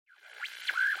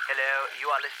Hello, you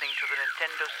are listening to the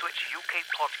Nintendo Switch UK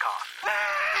podcast.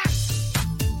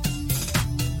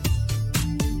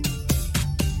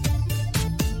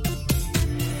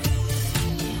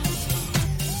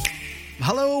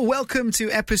 Hello, welcome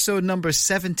to episode number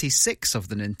 76 of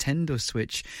the Nintendo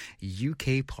Switch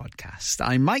UK podcast.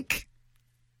 I'm Mike.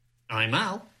 I'm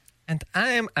Al. And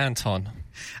I'm Anton.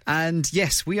 And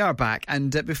yes, we are back.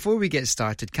 And before we get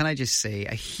started, can I just say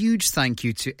a huge thank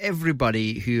you to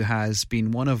everybody who has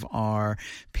been one of our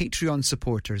Patreon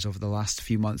supporters over the last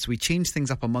few months. We changed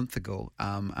things up a month ago,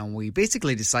 and we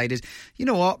basically decided, you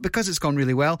know what, because it's gone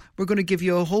really well, we're going to give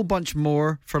you a whole bunch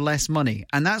more for less money.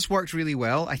 And that's worked really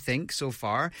well, I think, so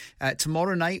far.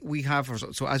 Tomorrow night we have,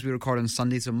 so as we record on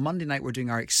Sunday, so Monday night we're doing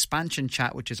our expansion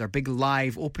chat, which is our big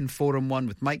live open forum one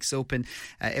with mics open.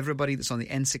 Everybody that's on the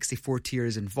N64 tier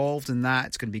is involved in that.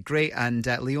 It's going to be great. And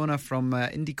Leona from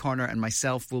Indie Corner and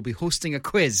myself will be hosting a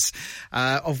quiz,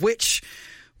 of which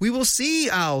we will see,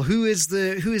 Al, who is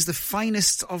the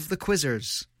finest of the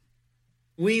quizzers.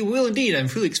 We will indeed. I'm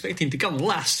fully expecting to come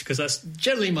last because that's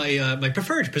generally my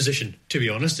preferred position, to be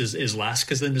honest, is last,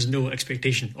 because then there's no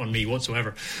expectation on me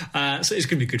whatsoever. So it's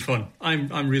going to be good fun. I'm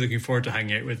really looking forward to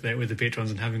hanging out with the patrons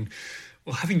and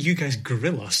having you guys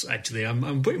grill us, actually. I'm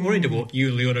a bit worried about what you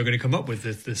and Leon are going to come up with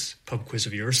this pub quiz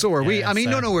of yours. So are we. I mean,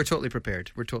 no, we're totally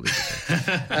prepared. We're totally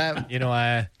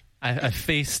prepared. I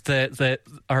faced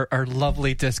our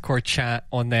lovely Discord chat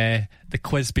on the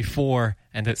quiz before,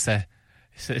 and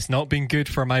it's not been good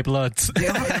for my blood.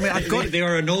 They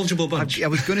are a knowledgeable bunch. I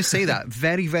was going to say that.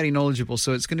 Very, very knowledgeable.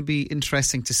 So it's going to be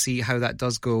interesting to see how that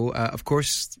does go. Of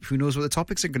course, who knows what the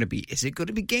topics are going to be? Is it going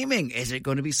to be gaming? Is it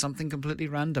going to be something completely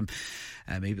random?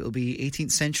 Maybe it'll be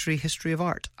 18th century history of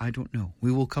art. I don't know.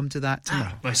 We will come to that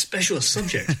tomorrow. My specialist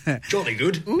subject. Jolly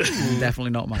good. Ooh,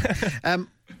 definitely not mine.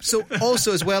 So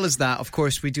also, as well as that, of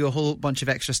course, we do a whole bunch of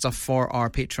extra stuff for our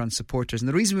Patreon supporters. And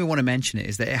the reason we want to mention it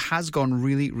is that it has gone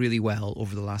really, really well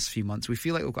over the last few months. We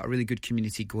feel like we've got a really good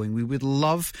community going. We would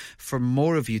love for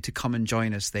more of you to come and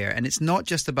join us there. And it's not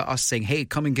just about us saying, hey,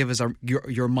 come and give us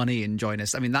your money and join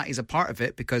us. I mean, that is a part of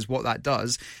it, because what that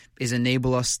does is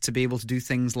enable us to be able to do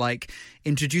things like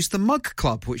introduce the Mug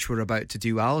Club, which we're about to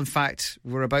do, Al. In fact,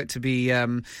 we're about to be,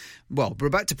 we're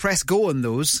about to press go on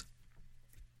those.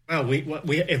 Well,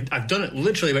 I've done it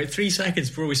literally about 3 seconds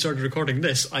before we started recording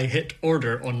this. I hit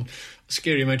order on a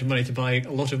scary amount of money to buy a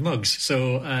lot of mugs.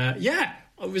 So, there's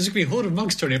going to be a whole lot of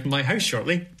mugs turning up in my house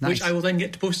shortly, nice. Which I will then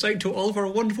get to post out to all of our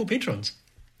wonderful patrons.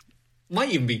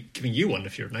 Might even be giving you one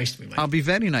if you're nice to me, Mike. I'll be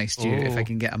very nice to you if I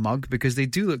can get a mug, because they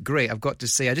do look great, I've got to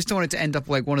say. I just don't want it to end up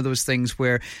like one of those things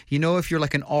where, you know, if you're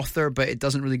like an author but it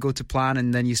doesn't really go to plan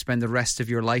and then you spend the rest of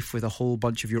your life with a whole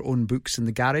bunch of your own books in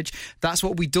the garage. That's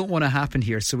what we don't want to happen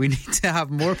here. So we need to have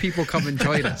more people come and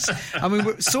join us. I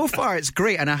mean, so far it's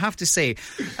great, and I have to say,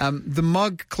 the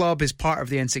Mug Club is part of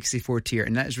the N64 tier,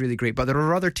 and that is really great. But there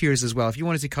are other tiers as well. If you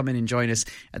wanted to come in and join us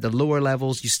at the lower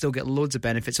levels, you still get loads of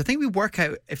benefits. I think we work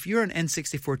out, if you're an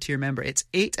N64 tier member, it's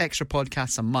 8 extra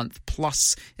podcasts a month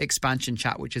plus expansion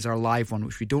chat, which is our live one,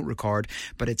 which we don't record,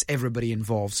 but it's everybody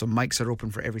involved, so mics are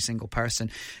open for every single person.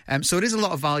 So it is a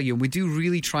lot of value, and we do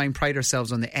really try and pride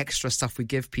ourselves on the extra stuff we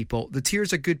give people. The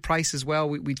tiers are good price as well.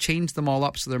 We changed them all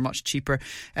up so they're much cheaper.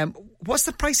 What's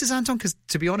the prices, Anton? Because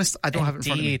to be honest, I don't have it in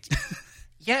front of me.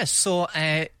 Yeah, so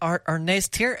our NES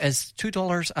tier is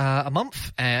 $2 a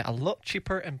month, a lot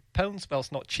cheaper in pounds. Well,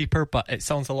 it's not cheaper, but it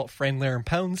sounds a lot friendlier in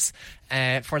pounds.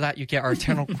 For that, you get our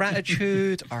Eternal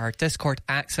Gratitude, our Discord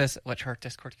access, which our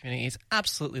Discord community is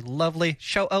absolutely lovely.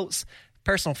 Shout-outs,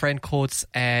 personal friend codes.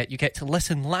 You get to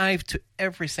listen live to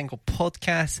every single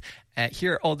podcast.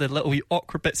 Hear all the little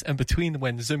awkward bits in between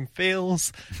when Zoom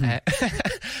fails.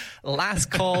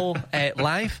 Last call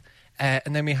live.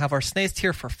 And then we have our SNES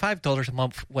tier for $5 a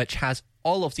month, which has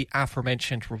all of the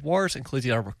aforementioned rewards,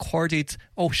 including our recorded,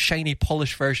 shiny,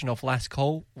 polished version of Last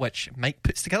Call, which Mike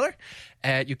puts together.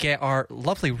 You get our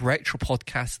lovely retro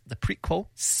podcast, The Prequel,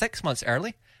 6 months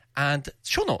early, and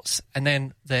show notes. And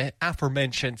then the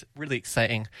aforementioned, really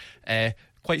exciting,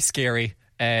 quite scary,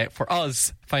 for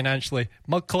us financially,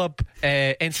 Mug Club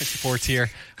N64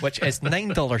 tier, which is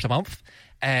 $9 a month.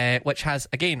 Which has,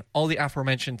 again, all the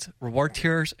aforementioned reward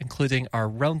tiers, including our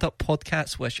Roundup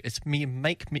podcast, which is me and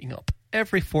Mike meeting up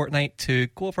every fortnight to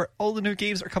go over all the new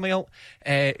games that are coming out,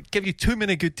 give you too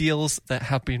many good deals that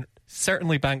have been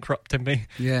certainly bankrupting me.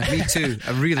 Yeah, me too.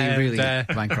 Really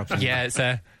bankrupting me. Yeah, it's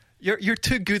you're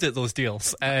too good at those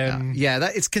deals.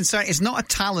 That it's concerning. It's not a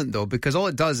talent though, because all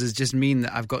it does is just mean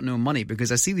that I've got no money,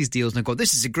 because I see these deals and I go,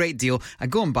 this is a great deal. I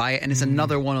go and buy it, and it's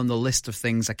another one on the list of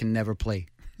things I can never play.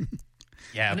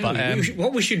 Yeah, No, but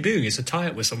what we should do is a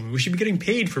tie-up with someone. We should be getting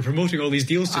paid for promoting all these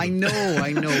deals to I them.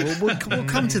 know. We'll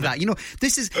come to that. You know,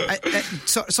 this is.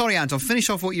 Sorry, Anton. Finish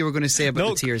off what you were going to say about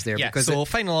the tiers there. Yeah, because so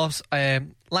final offs,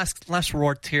 last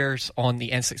reward tiers on the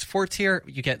N64 tier.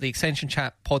 You get the Extension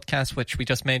Chat podcast, which we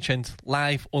just mentioned,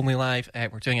 live, only live.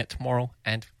 We're doing it tomorrow,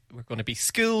 and we're going to be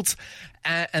schooled.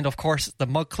 And of course, the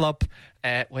Mug Club,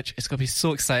 which is going to be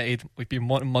so excited. We've been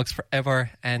wanting mugs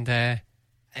forever, and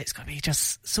it's going to be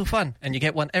just so fun. And you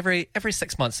get one every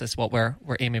 6 months is what we're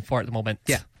aiming for at the moment.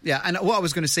 Yeah, and what I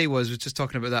was going to say was just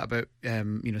talking about that, about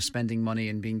spending money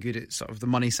and being good at sort of the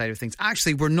money side of things.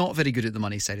 Actually, we're not very good at the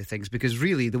money side of things, because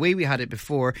really the way we had it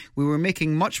before, we were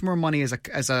making much more money as a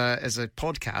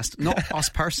podcast, not us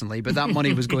personally, but that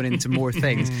money was going into more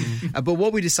things. But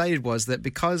what we decided was that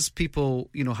because people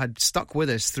had stuck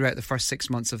with us throughout the first 6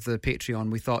 months of the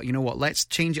Patreon, we thought, you know what, let's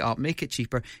change it up, make it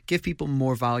cheaper, give people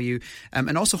more value,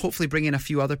 and also hopefully bring in a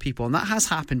few other people. And that has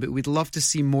happened, but we'd love to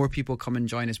see more people come and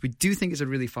join us. We do think it's a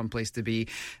really fun place to be,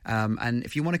 and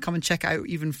if you want to come and check it out,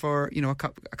 even for a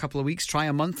couple of weeks, try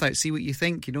a month out, see what you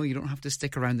think. You don't have to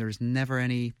stick around. There's never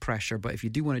any pressure, but if you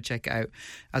do want to check it out,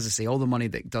 as I say, all the money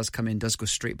that does come in does go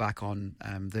straight back on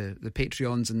the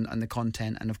Patreons and the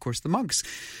content, and of course the mugs.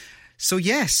 So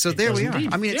yes, so there we are.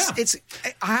 Indeed. I mean, it's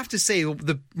I have to say,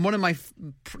 one of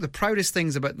the proudest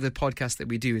things about the podcast that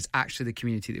we do is actually the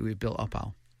community that we've built up,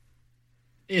 Al.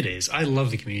 It is. I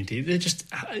love the community. They just,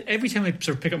 every time I sort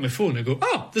of pick up my phone, I go,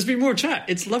 oh, there's been more chat.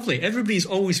 It's lovely. Everybody's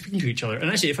always speaking to each other.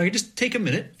 And actually, if I could just take a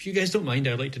minute, if you guys don't mind,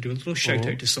 I'd like to do a little shout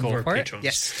out to some of our patrons.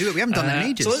 Yes, do it. We haven't done that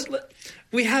in ages.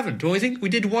 We haven't. Well, I think we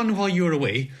did one while you were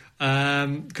away,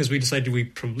 because we decided we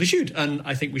probably should, and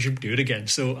I think we should do it again.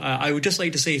 So I would just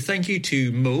like to say thank you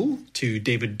to Mo, to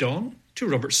David Don, to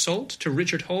Robert Salt, to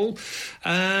Richard Hall,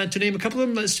 to name a couple of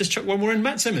them. Let's just chuck one more in.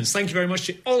 Matt Simmons. Thank you very much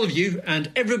to all of you and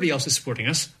everybody else that's supporting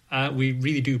us. We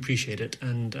really do appreciate it.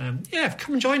 And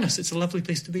come and join us. It's a lovely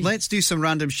place to be. Let's do some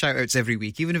random shout outs every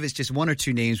week. Even if it's just one or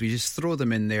two names, we just throw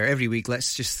them in there every week.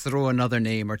 Let's just throw another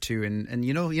name or two. And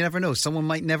you never know. Someone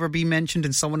might never be mentioned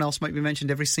and someone else might be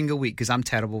mentioned every single week, because I'm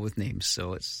terrible with names.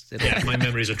 So my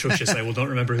memory is atrocious. I will not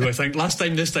remember who I thanked last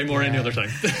time, this time, or any other time.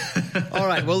 All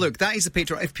right. Well, look, that is the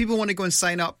Patreon. If people want to go and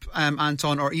sign up,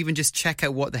 Anton, or even just check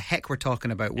out what the heck we're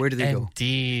talking about, where do they go?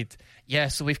 Indeed. Yeah,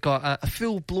 so we've got a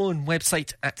full-blown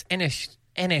website at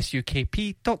nsukp.co.uk,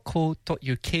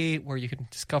 where you can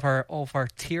discover all of our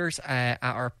tiers at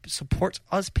our Support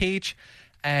Us page.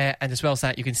 And as well as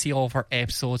that, you can see all of our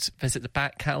episodes. Visit the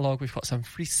back catalogue. We've got some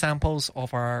free samples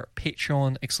of our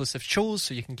Patreon exclusive shows,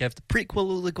 so you can give the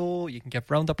prequel a go, you can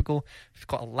give Roundup a go. We've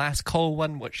got a last call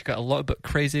one, which got a little bit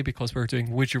crazy because we're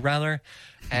doing Would You Rather.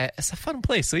 It's a fun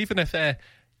place, so even if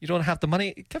you don't have the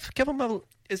money, give them a.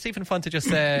 It's even fun to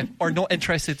just or not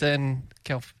interested in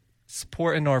kind of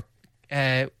supporting, or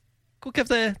go give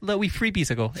the little wee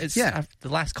freebies a go. The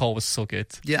last call was so good.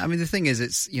 Yeah, I mean, the thing is,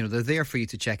 it's they're there for you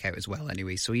to check out as well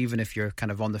anyway. So even if you're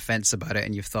kind of on the fence about it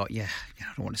and you've thought, I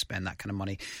don't want to spend that kind of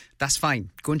money, that's fine.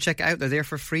 Go and check it out. They're there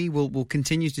for free. We'll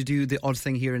continue to do the odd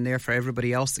thing here and there for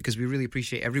everybody else, because we really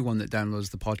appreciate everyone that downloads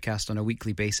the podcast on a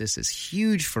weekly basis. It's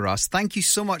huge for us. Thank you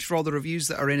so much for all the reviews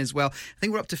that are in as well. I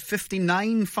think we're up to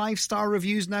 59 5-star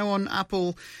reviews now on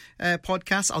Apple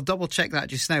Podcasts. I'll double check that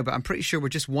just now, but I'm pretty sure we're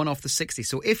just one off the 60.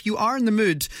 So if you are in the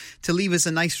mood to leave us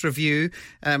a nice review,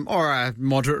 or a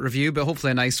moderate review, but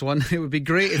hopefully a nice one, it would be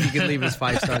great if you could leave us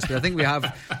 5 stars. But I think we have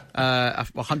a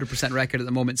 100% record at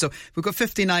the moment. So we've got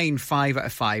 59 5 out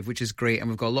of 5, which is great, and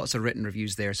we've got lots of written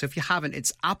reviews there. So if you haven't,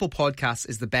 it's Apple Podcasts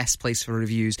is the best place for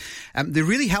reviews. They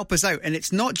really help us out, and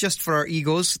it's not just for our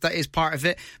egos, that is part of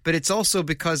it, but it's also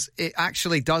because it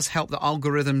actually does help the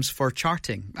algorithms for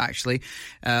charting, actually,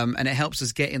 and it helps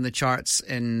us get in the charts,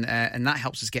 and that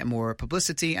helps us get more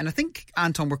publicity. And I think,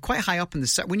 Anton, we're quite high up in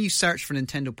the when you search for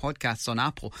Nintendo podcasts on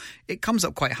Apple, it comes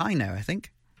up quite high now, I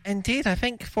think. Indeed, I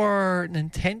think for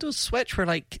Nintendo Switch we're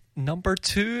like number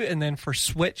 2, and then for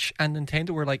Switch and Nintendo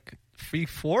we're like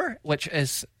 3-4, which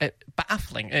is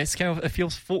baffling. It's kind of, it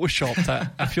feels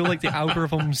photoshopped. I feel like the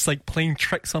algorithm's like playing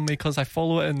tricks on me because I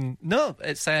follow it, and no,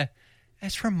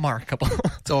 it's remarkable.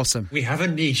 It's awesome. We have a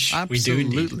niche. Absolutely.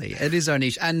 We do indeed. It is our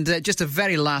niche. And just a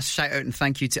very last shout out and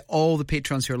thank you to all the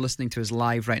patrons who are listening to us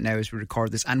live right now as we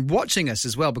record this, and watching us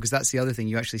as well, because that's the other thing.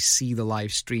 You actually see the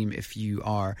live stream if you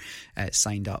are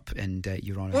signed up and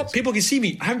you're on it. Well, people can see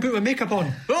me. I haven't put my makeup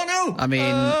on. Oh no! I mean,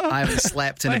 I haven't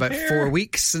slept in about 4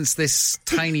 weeks since this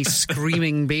tiny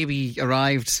screaming baby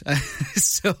arrived.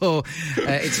 So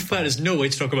it's fun. That is no way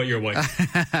to talk about your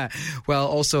wife. Well,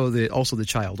 also the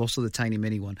child, also the tiny tiny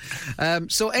mini one.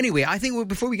 So anyway, I think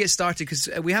before we get started, because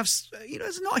we have,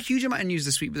 there's not a huge amount of news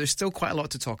this week, but there's still quite a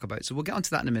lot to talk about. So we'll get onto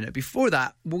that in a minute. Before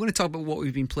that, we're going to talk about what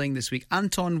we've been playing this week.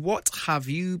 Anton, what have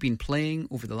you been playing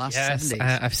over the last 7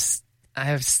 days? I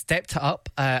have stepped it up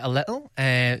a little.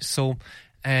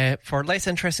 For less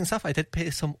interesting stuff, I did play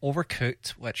some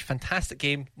Overcooked, which fantastic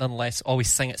game nonetheless.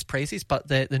 Always sing its praises. But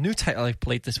the new title I've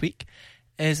played this week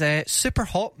is Super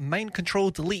Hot Mind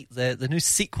Control Delete, the new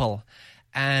sequel.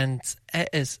 And it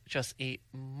is just a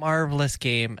marvelous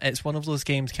game. It's one of those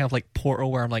games, kind of like Portal,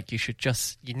 where I'm like,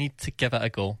 you need to give it a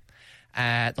go.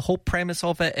 The whole premise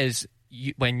of it is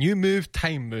when you move,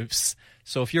 time moves.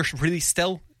 So if you're really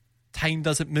still, time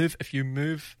doesn't move. If you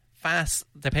move fast,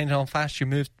 depending on how fast you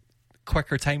move,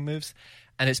 quicker time moves.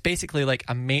 And it's basically like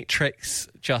a Matrix,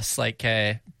 just like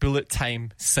a bullet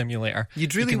time simulator.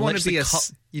 You'd really want to be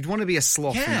you'd want to be a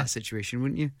sloth in that situation,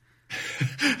 wouldn't you?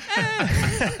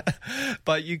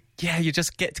 But you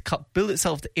just get to cut bullets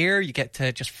out of the air. You get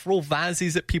to just throw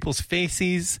vases at people's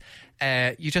faces.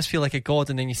 You just feel like a god,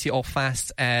 and then you see it all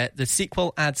fast. The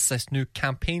sequel adds this new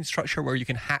campaign structure where you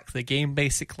can hack the game,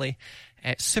 basically.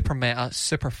 Super meta,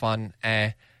 super fun.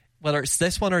 Whether it's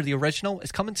this one or the original,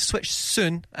 it's coming to Switch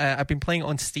soon. I've been playing it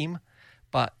on Steam,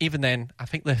 but even then, I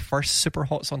think the first Super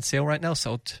Hot's on sale right now,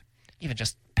 so even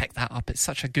just pick that up. It's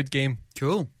such a good game.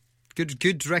 Cool.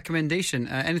 Good recommendation.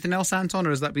 Anything else, Anton,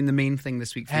 or has that been the main thing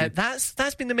this week for you?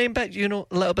 That's been the main bit. A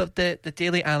little bit of the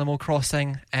daily Animal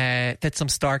Crossing. Did some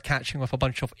star catching with a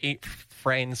bunch of 8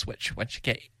 friends, which once you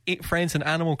get 8 friends in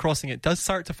Animal Crossing, it does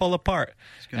start to fall apart.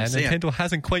 Nintendo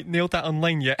hasn't quite nailed that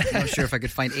online yet. I'm not sure if I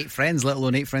could find 8 friends, let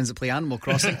alone 8 friends that play Animal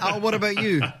Crossing. Al, what about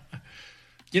you?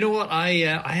 You know what?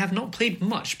 I have not played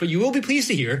much, but you will be pleased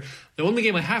to hear the only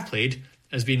game I have played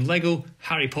has been Lego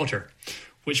Harry Potter.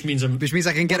 Which means I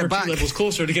can get it back 2 levels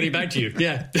closer to getting back to you.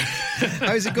 Yeah.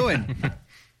 How's it going?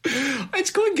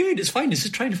 It's going good. It's fine. It's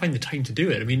just trying to find the time to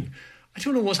do it. I mean, I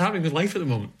don't know what's happening with life at the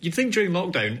moment. You'd think during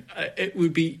lockdown it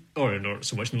would be, or not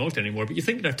so much in lockdown anymore, but you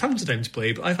think I'd have tons of time to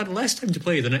play, but I've had less time to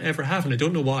play than I ever have, and I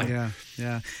don't know why.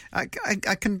 Yeah. I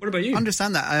can What about you?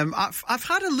 Understand that. I've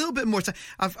had a little bit more time.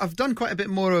 I've done quite a bit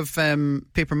more of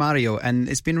Paper Mario, and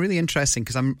it's been really interesting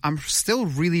because I'm still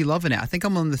really loving it. I think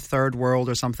I'm on the 3rd world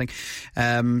or something. So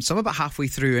I'm about halfway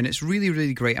through, and it's really,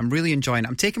 really great. I'm really enjoying it.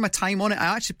 I'm taking my time on it.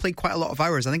 I actually played quite a lot of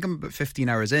hours. I think I'm about 15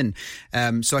 hours in.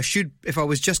 So I should, if I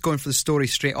was just going for the story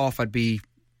straight off, I'd be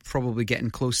probably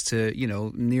getting close to,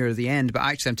 near the end. But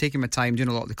actually, I'm taking my time, doing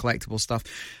a lot of the collectible stuff.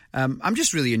 I'm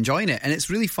just really enjoying it. And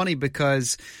it's really funny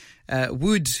because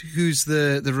Wood, who's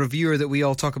the reviewer that we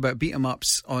all talk about beat 'em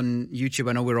ups on YouTube,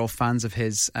 I know we're all fans of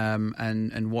his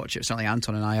and watch it. Certainly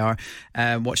Anton and I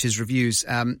are, watch his reviews.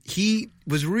 He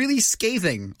was really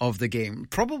scathing of the game,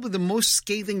 probably the most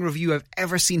scathing review I've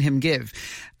ever seen him give.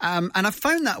 And I've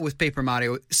found that with Paper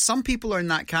Mario. Some people are in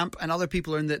that camp and other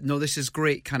people are in the no, this is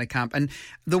great kind of camp. And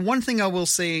the one thing I will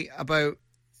say about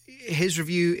his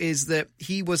review is that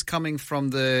he was coming from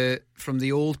the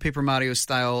old Paper Mario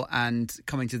style and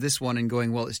coming to this one and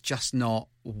going, well, it's just not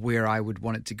where I would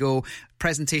want it to go.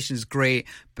 Presentation is great,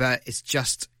 but it's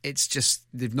just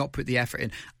they've not put the effort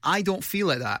in. I don't feel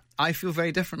like that. I feel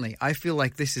very differently. I feel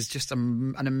like this is just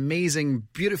an amazing,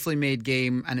 beautifully made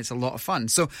game, and it's a lot of fun.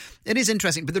 So it is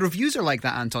interesting, but the reviews are like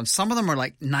that, Anton. Some of them are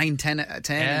like 9, 10 out of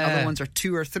 10, and other ones are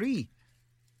 2 or 3.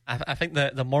 I think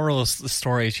the moral of the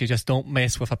story is you just don't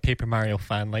mess with a Paper Mario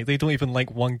fan. Like, they don't even like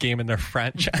one game in their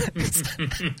franchise.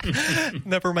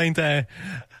 Never mind their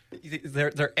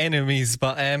enemies.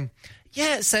 But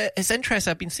it's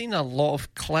interesting. I've been seeing a lot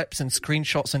of clips and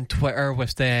screenshots on Twitter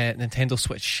with the Nintendo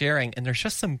Switch sharing, and there's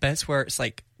just some bits where it's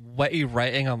like witty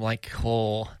writing. I'm like,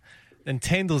 oh,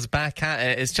 Nintendo's back at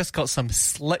it. It's just got some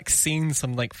slick scenes,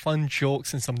 some like fun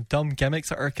jokes, and some dumb gimmicks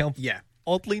that are kind of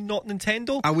oddly not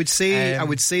Nintendo. I would say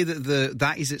that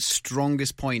that is its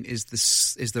strongest point. Is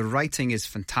the writing is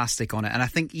fantastic on it, and I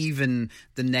think even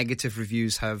the negative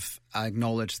reviews have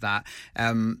acknowledged that.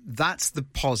 That's the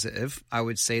positive, I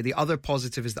would say. The other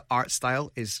positive is the art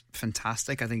style is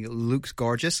fantastic. I think it looks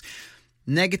gorgeous.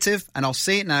 Negative, and I'll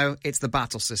say it now, it's the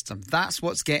battle system. That's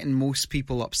what's getting most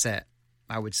people upset,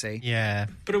 I would say. Yeah.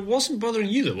 But it wasn't bothering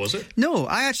you though, was it? No,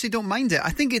 I actually don't mind it.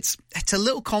 I think it's a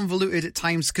little convoluted at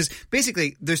times because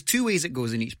basically there's 2 ways it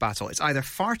goes in each battle. It's either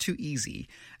far too easy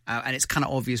and it's kind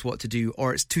of obvious what to do,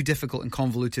 or it's too difficult and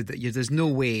convoluted that there's no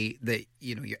way that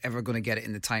you're ever going to get it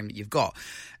in the time that you've got.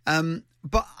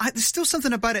 But there's still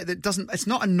something about it that it's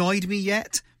not annoyed me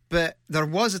yet. But there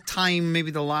was a time,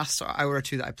 maybe the last hour or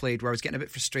 2 that I played, where I was getting a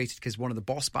bit frustrated because one of the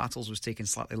boss battles was taking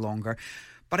slightly longer.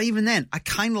 But even then, I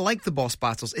kind of like the boss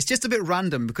battles. It's just a bit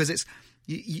random because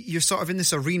you're sort of in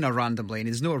this arena randomly, and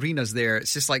there's no arenas there.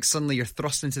 It's just like suddenly you're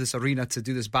thrust into this arena to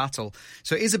do this battle.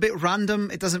 So it is a bit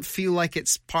random. It doesn't feel like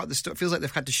it's part of the story. It feels like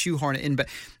they've had to shoehorn it in. But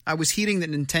I was hearing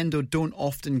that Nintendo don't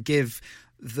often give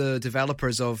the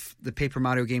developers of the Paper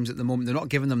Mario games at the moment, they're not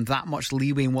giving them that much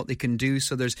leeway in what they can do.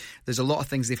 So there's a lot of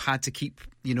things they've had to keep,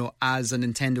 as a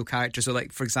Nintendo character. So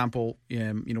like, for example,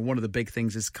 one of the big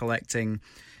things is collecting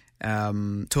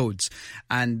toads,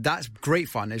 and that's great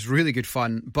fun. It's really good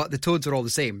fun, but the toads are all the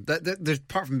same. There's,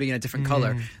 apart from being a different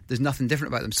color, there's nothing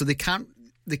different about them. So they can't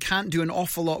do an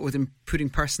awful lot with them putting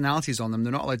personalities on them.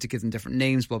 They're not allowed to give them different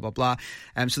names, blah, blah, blah.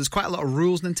 So there's quite a lot of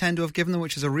rules Nintendo have given them,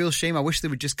 which is a real shame. I wish they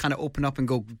would just kind of open up and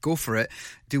go for it,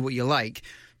 do what you like.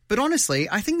 But honestly,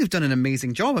 I think they've done an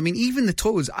amazing job. I mean, even the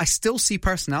toads, I still see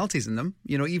personalities in them,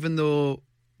 even though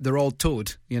they're all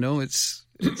toad, it's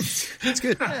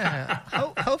good. Yeah.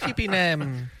 How have you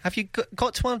been? Have you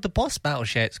got to one of the boss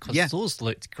battles yet? Because those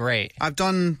looked great. I've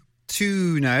done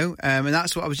 2 now, and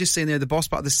that's what I was just saying there. The boss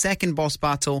battle, the second boss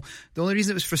battle. The only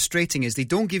reason it was frustrating is they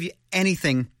don't give you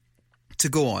anything to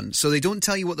go on. So they don't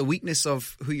tell you what the weakness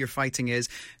of who you're fighting is.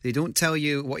 They don't tell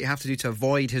you what you have to do to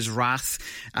avoid his wrath.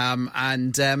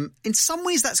 And in some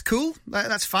ways that's cool.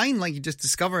 That's fine. Like, you just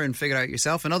discover and figure out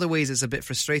yourself. In other ways it's a bit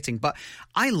frustrating. But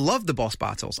I love the boss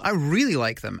battles. I really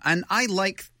like them. And I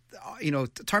like,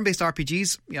 turn-based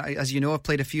RPGs. As you know, I've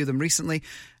played a few of them recently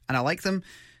and I like them.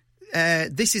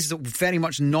 This is very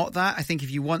much not that. I think if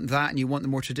you want that and you want the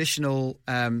more traditional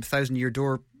Thousand Year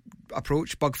Door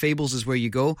approach, Bug Fables is where you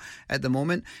go at the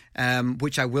moment,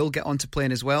 which I will get onto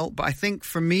playing as well. But I think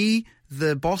for me,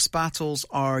 the boss battles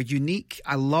are unique.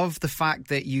 I love the fact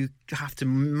that you have to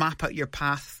map out your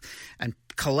path and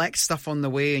collect stuff on the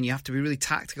way, and you have to be really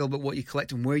tactical about what you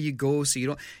collect and where you go, so you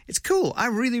don't. It's cool. I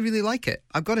really, really like it.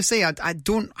 I've got to say, I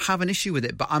don't have an issue with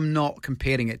it, but I'm not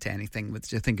comparing it to anything,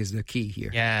 which I think is the key here.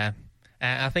 Yeah,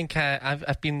 I think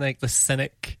I've been like the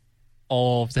cynic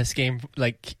of this game.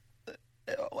 Like,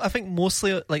 I think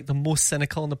mostly like the most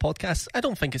cynical on the podcast. I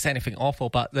don't think it's anything awful,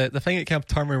 but the thing that kind of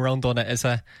turned me around on it is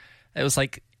it was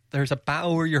like there's a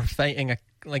battle where you're fighting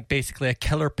basically a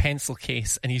killer pencil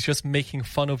case, and he's just making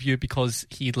fun of you because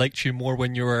he liked you more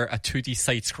when you were a 2D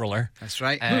side scroller. That's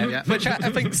right. Which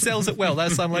I think sells it well.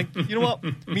 I'm like, you know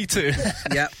what? Me too.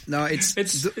 Yeah. No, it's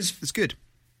good.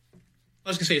 I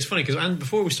was going to say, it's funny because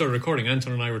before we started recording,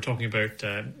 Anton and I were talking about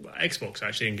Xbox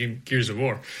actually and Gears of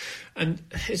War, and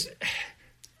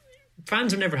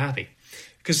fans are never happy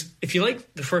because if you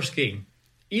like the first game,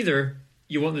 either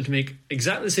you want them to make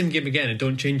exactly the same game again and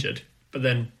don't change it, but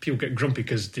then people get grumpy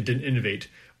because they didn't innovate,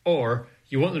 or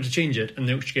you want them to change it, and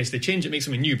in which case they change it, make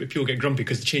something new, but people get grumpy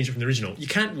because they changed it from the original. You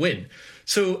can't win.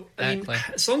 So exactly. I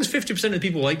mean, as long as 50% of the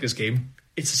people like this game,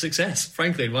 it's a success,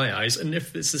 frankly, in my eyes. And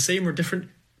if it's the same or different,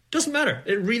 doesn't matter.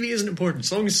 It really isn't important.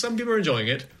 As long as some people are enjoying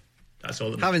it, that's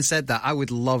all that matters. Having said that, I would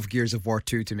love Gears of War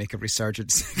 2 to make a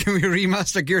resurgence. Can we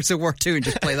remaster Gears of War 2 and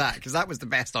just play that? Because that was the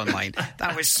best online.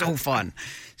 That was so fun.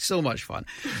 So much fun.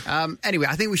 Anyway,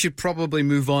 I think we should probably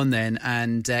move on then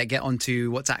and get on to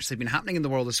what's actually been happening in the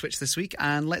world of Switch this week.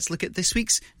 And let's look at this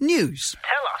week's news.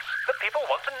 Tell us the people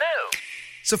want to know.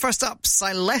 So first up,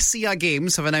 Silesia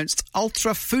Games have announced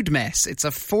Ultra Food Mess. It's a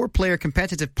 4-player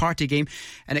competitive party game,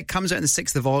 and it comes out on the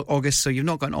 6th of August, so you've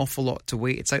not got an awful lot to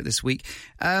wait. It's out this week.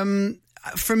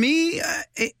 For me,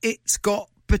 it's got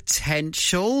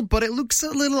potential, but it looks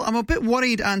I'm a bit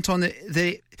worried, Anton,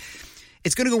 that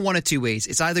it's going to go one of two ways.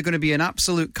 It's either going to be an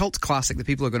absolute cult classic that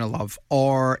people are going to love,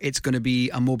 or it's going to be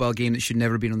a mobile game that should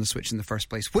never have been on the Switch in the first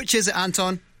place. Which is it,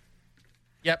 Anton?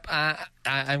 Yep,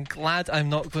 I'm glad I'm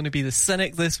not going to be the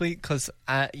cynic this week because,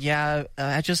 I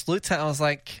just looked at it, I was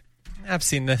like, I've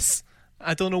seen this.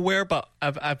 I don't know where, but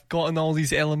I've gotten all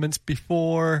these elements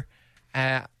before.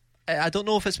 I don't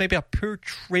know if it's maybe a poor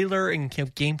trailer and kind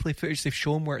of gameplay footage they've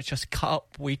shown where it's just cut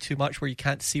up way too much, where you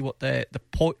can't see what the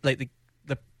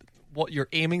what you're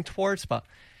aiming towards, but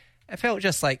it felt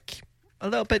just like a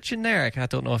little bit generic. I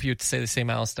don't know if you'd say the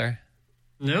same, Alistair.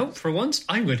 No, for once,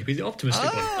 I'm going to be the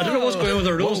optimistic one. I don't know what's going on with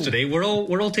our roles today. We're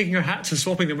all taking our hats and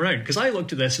swapping them around because I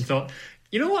looked at this and thought,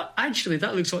 you know what? Actually,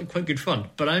 that looks like quite good fun.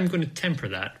 But I'm going to temper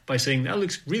that by saying that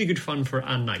looks really good fun for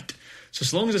a night. So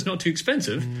as long as it's not too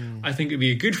expensive, I think it'd be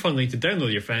a good fun thing to download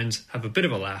with your friends, have a bit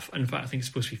of a laugh. And in fact, I think it's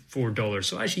supposed to be $4.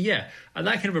 So actually, yeah, at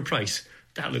that kind of a price,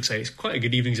 that looks like it's quite a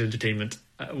good evening's entertainment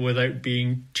without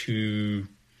being too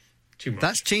too much.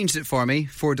 That's changed it for me,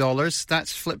 $4.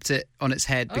 That's flipped it on its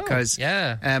head because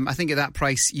I think at that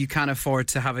price you can afford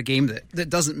to have a game that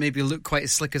doesn't maybe look quite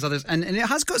as slick as others, and it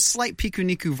has got slight Piku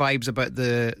Niku vibes about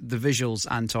the visuals,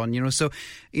 Anton. So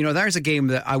there's a game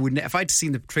that I would if I'd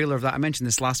seen the trailer of that. I mentioned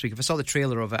this last week. If I saw the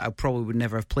trailer of it, I probably would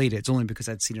never have played it. It's only because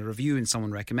I'd seen a review and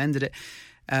someone recommended it.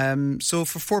 So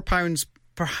for £4,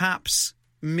 perhaps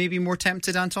maybe more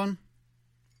tempted, Anton.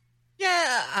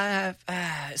 Yeah,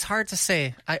 it's hard to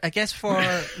say. I guess for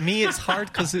me it's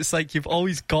hard because it's like you've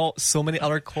always got so many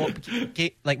other co-op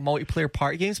like multiplayer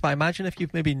party games, but I imagine if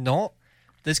you've maybe not,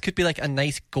 this could be like a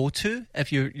nice go-to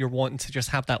if you're wanting to just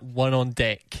have that one on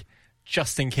deck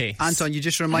just in case. Anton, you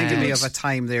just reminded me of a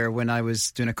time there when I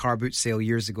was doing a car boot sale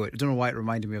years ago. I don't know why it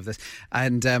reminded me of this.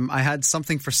 And I had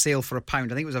something for sale for £1. I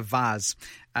think it was a vase.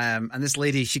 And this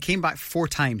lady, she came back 4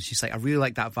 times. She's like, I really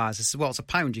like that vase. I said, well, it's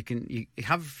 £1. You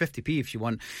have 50p if you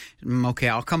want. Okay,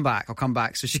 I'll come back.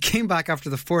 So she came back after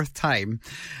the 4th time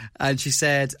and she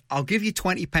said, I'll give you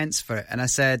 20 pence for it. And I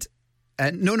said,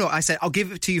 no. I said, I'll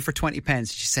give it to you for 20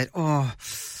 pence. She said, oh,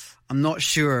 I'm not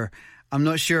sure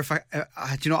if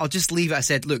I'll just leave it. I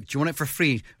said, look, do you want it for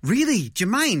free? Really? Do you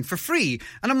mind for free?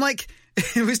 And I'm like,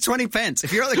 it was 20 pence.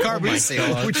 If you're at the car boot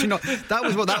sale, would you not? That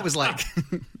was what that was like.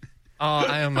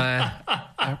 I am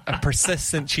a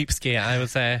persistent cheapskate. I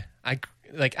was,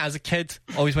 like as a kid,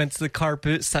 always went to the car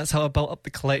boots. That's how I built up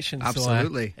the collection.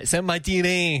 Absolutely. So, it's in my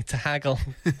DNA to haggle.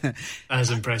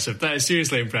 That's impressive. That is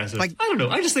seriously impressive. I don't know.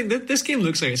 I just think that this game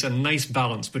looks like it's a nice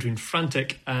balance between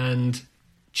frantic and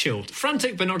chilled.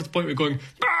 Frantic, but not to the point where you're going,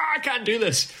 I can't do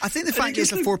this. I think the fact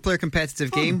it's a 4-player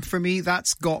competitive game, for me,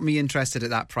 that's got me interested at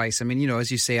that price. I mean, as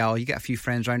you say, Al, you get a few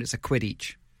friends around, it's £1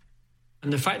 each.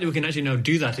 And the fact that we can actually now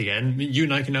do that again, you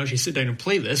and I can actually sit down and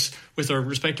play this with our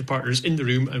respective partners in the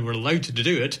room, and we're allowed to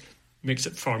do it, makes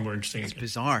it far more interesting. It's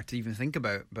bizarre to even think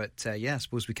about, but I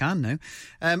suppose we can now.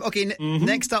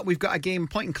 Next up, we've got a game,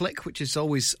 point and click, which is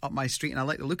always up my street, and I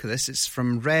like the look of this. It's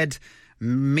from Red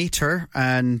Mater,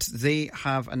 and they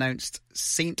have announced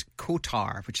Saint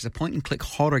Kotar, which is a point-and-click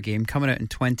horror game coming out in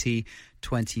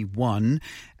 2021.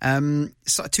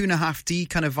 Sort of 2.5D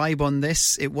kind of vibe on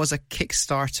this. It was a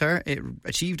Kickstarter. It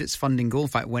achieved its funding goal. In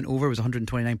fact, it went over. It was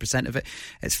 129% of it.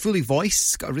 It's fully voiced.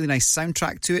 It's got a really nice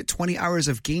soundtrack to it. 20 hours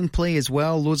of gameplay as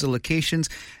well. Loads of locations.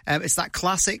 It's that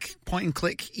classic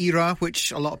point-and-click era,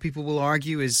 which a lot of people will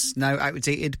argue is now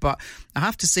outdated. But I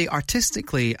have to say,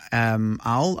 artistically,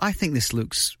 Al, I think this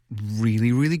looks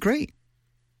really, really great.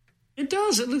 It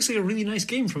does. It looks like a really nice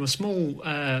game from a small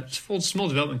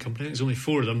development company. There's only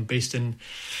 4 of them based in,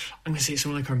 I'm going to say it's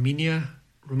somewhere like Armenia,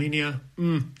 Romania,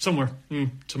 somewhere.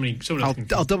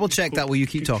 I'll double check that while you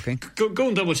keep talking. Go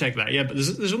and double check that. Yeah, but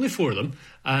there's only 4 of them,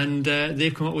 and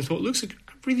they've come up with what looks like a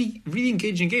really, really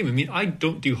engaging game. I mean, I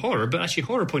don't do horror, but actually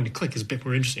horror point and click is a bit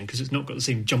more interesting because it's not got the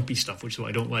same jumpy stuff, which is what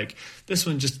I don't like. This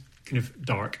one just kind of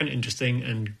dark and interesting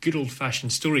and good old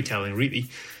fashioned storytelling, really.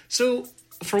 So,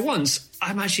 for once,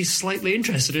 I'm actually slightly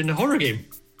interested in a horror game.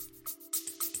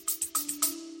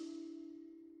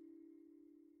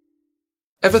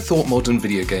 Ever thought modern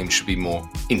video games should be more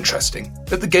interesting?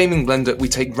 At the Gaming Blender, we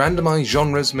take randomized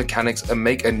genres, mechanics, and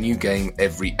make a new game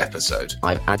every episode.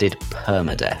 I've added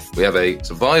permadeath. We have a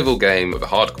survival game of a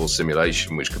hardcore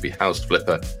simulation, which could be House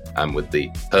Flipper, and with the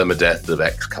permadeath of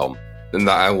XCOM. Then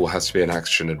that all has to be an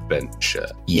action-adventure.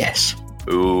 Yes.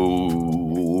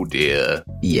 Oh dear.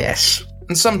 Yes.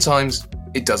 And sometimes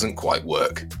it doesn't quite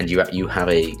work. And you have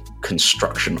a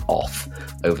construction off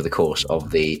over the course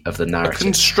of the narrative. A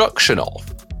construction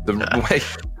off.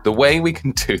 The way we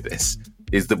can do this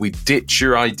is that we ditch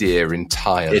your idea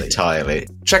entirely.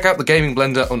 Check out the Gaming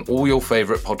Blender on all your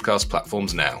favourite podcast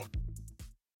platforms now.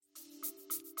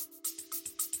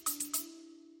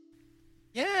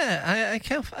 Yeah,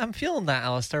 I'm feeling that,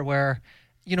 Alistair, where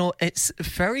it's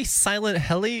very Silent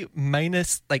Hill-y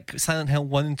minus, like, Silent Hill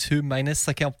 1 and 2 minus,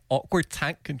 like, awkward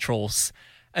tank controls.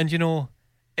 And,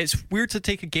 it's weird to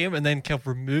take a game and then kind of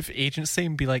remove agency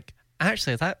and be like,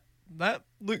 actually, that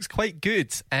looks quite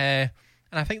good. And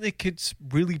I think they could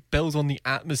really build on the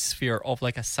atmosphere of,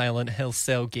 like, a Silent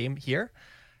Hill-style game here.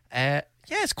 Yeah,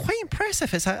 it's quite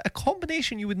impressive. It's a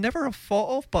combination you would never have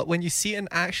thought of, but when you see it in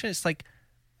action, it's like,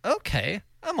 okay,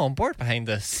 I'm on board behind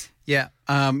this. Yeah,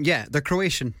 they're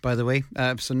Croatian, by the way.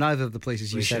 So neither of the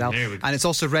places you said, Al. And it's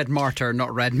also Red Martyr,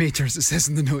 not Red Mater, as it says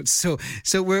in the notes. So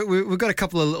we've got a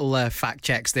couple of little fact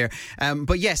checks there.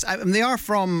 But yes, they are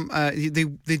from.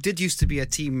 They did used to be a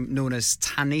team known as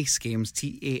Tanase Games,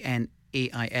 TANASE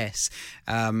AIS,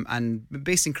 and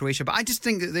based in Croatia. But I just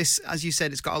think that this, as you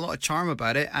said, it's got a lot of charm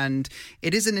about it, and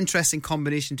it is an interesting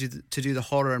combination to do the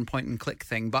horror and point and click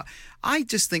thing. But I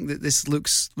just think that this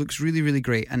looks really, really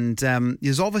great, and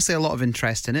there's obviously a lot of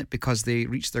interest in it because they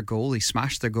reached their goal, they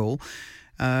smashed their goal.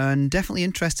 And definitely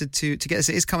interested to get this.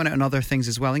 It is coming out on other things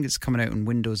as well. I think it's coming out on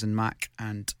Windows and Mac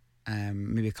and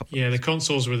maybe a couple. Yeah, the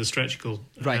consoles were the stretch goal.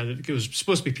 Right. It was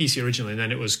supposed to be PC originally, and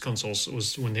then it was consoles. It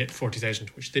was when they hit 40,000,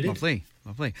 which they did. Lovely.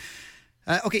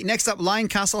 Okay, next up, Lion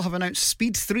Castle have announced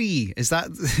Speed 3. Is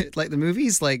that like the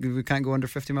movies? Like we can't go under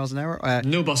 50 miles an hour?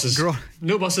 No buses.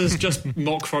 No buses, just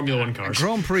mock Formula 1 cars.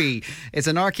 Grand Prix. It's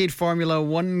an arcade Formula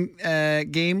 1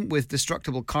 game with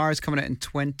destructible cars coming out in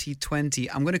 2020.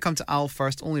 I'm going to come to Al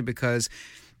first, only because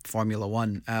Formula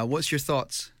 1. What's your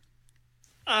thoughts?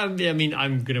 I mean,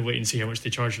 I'm going to wait and see how much they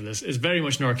charge for this. It's very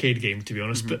much an arcade game, to be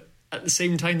honest, but at the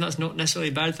same time, that's not necessarily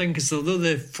a bad thing, because although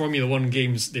the Formula 1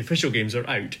 games, the official games, are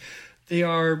out, they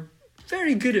are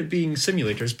very good at being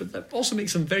simulators, but that also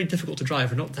makes them very difficult to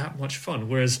drive and not that much fun.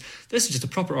 Whereas this is just a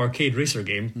proper arcade racer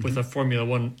game with a Formula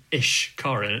 1-ish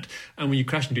car in it, and when you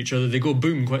crash into each other, they go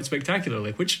boom quite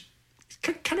spectacularly, which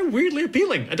is kind of weirdly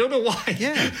appealing. I don't know why.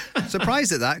 Yeah,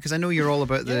 surprised at that, because I know you're all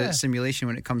about the simulation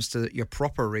when it comes to your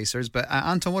proper racers. But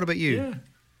Anton, what about you?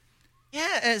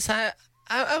 Yeah, it's I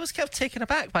was kind of taken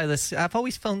aback by this. I've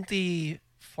always found the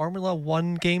Formula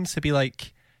 1 games to be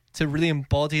like, to really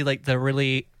embody like the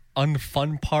really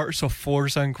unfun parts of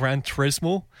Forza and Gran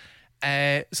Turismo.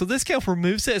 So this kind of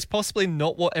removes it. It's possibly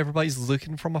not what everybody's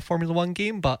looking from a Formula 1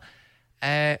 game, but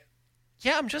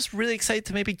I'm just really excited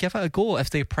to maybe give it a go. If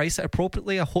they price it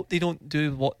appropriately, I hope they don't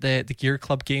do what the Gear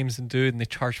Club games and they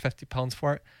charge £50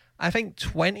 for it. I think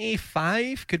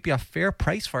 $25 could be a fair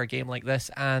price for a game like this,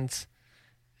 and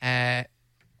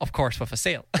of course with a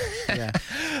sale.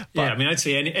 I mean, I'd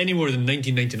say any more than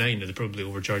 $19.99 they're probably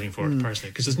overcharging for it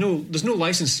personally, because there's no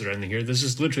licenses or anything here. This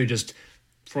is literally just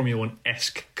Formula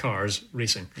 1-esque cars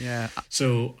racing. Yeah.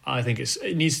 So I think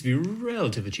it needs to be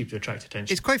relatively cheap to attract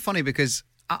attention. It's quite funny because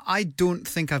I don't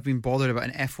think I've been bothered about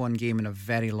an F1 game in a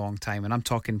very long time, and I'm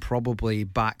talking probably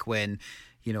back when,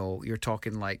 you're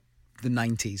talking like the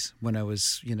 90s when I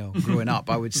was, growing up,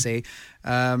 I would say.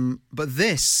 But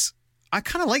this, I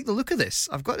kind of like the look of this.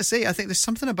 I've got to say, I think there's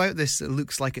something about this that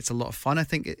looks like it's a lot of fun. I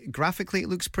think graphically it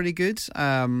looks pretty good.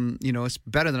 It's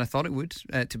better than I thought it would,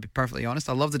 to be perfectly honest.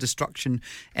 I love the destruction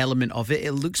element of it.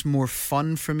 It looks more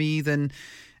fun for me than,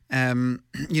 a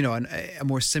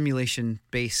more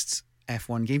simulation-based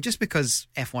F1 game, just because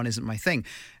F1 isn't my thing.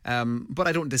 But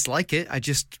I don't dislike it. I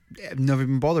just have never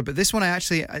been bothered. But this one, I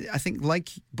think, like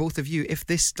both of you, if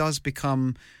this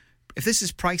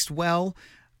is priced well,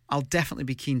 I'll definitely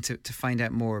be keen to find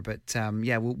out more. But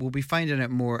we'll be finding out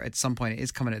more at some point. It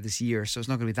is coming out this year, so it's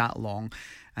not going to be that long.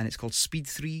 And it's called Speed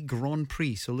 3 Grand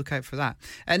Prix, so look out for that.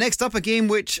 Next up, a game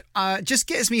which just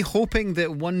gets me hoping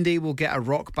that one day we'll get a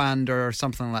Rock Band or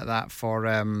something like that for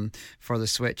the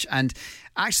Switch. And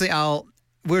actually,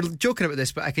 we're joking about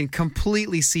this, but I can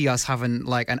completely see us having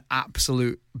like an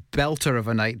absolute belter of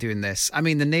a night doing this. I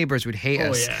mean, the neighbours would hate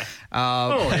us. Yeah.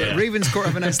 Ravenscourt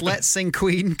have announced Let's Sing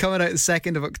Queen coming out the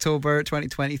 2nd of October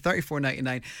 2020,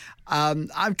 $34.99.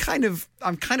 I'm kind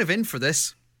of in for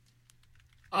this.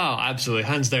 Oh, absolutely,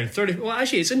 hands down. 30. Well,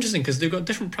 actually, it's interesting because they've got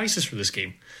different prices for this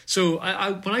game. So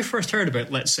when I first heard about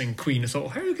Let's Sing Queen, I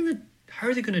thought, how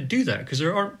are they going to do that? Because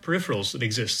there aren't peripherals that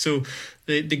exist. So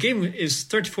the game is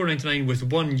 $34.99 with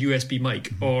one USB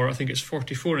mic, or I think it's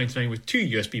 $44.99 with two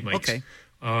USB mics. Okay.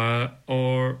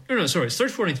 It's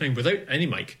 $34.99 without any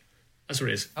mic. That's what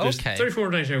it is. Okay. There's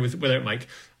 $34.99 without mic.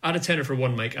 Add a tenner for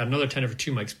one mic, add another tenner for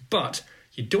two mics, but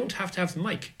you don't have to have the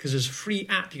mic, because there's a free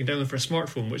app you can download for a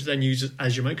smartphone, which then uses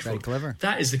as your microphone. Very clever.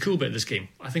 That is the cool bit of this game.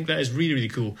 I think that is really, really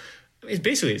cool. It's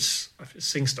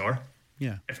SingStar.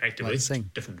 Yeah, effectively, Let's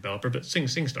Sing. Different developer, but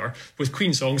SingStar with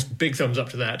Queen songs. Big thumbs up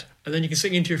to that. And then you can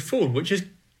sing into your phone, which is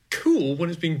cool when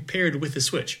it's being paired with the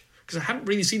Switch, because I haven't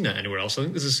really seen that anywhere else. I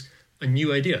think this is a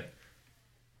new idea.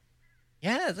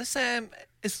 Yeah, this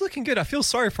it's looking good. I feel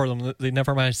sorry for them that they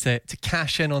never managed to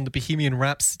cash in on the Bohemian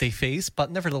Rhapsody phase, but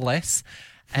nevertheless,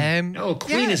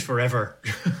 Queen is forever.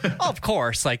 Of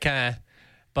course,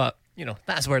 but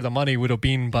that's where the money would have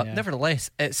been. But nevertheless,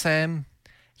 it's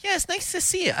it's nice to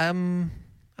see it. I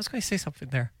was going to say something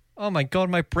there. Oh my god,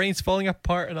 my brain's falling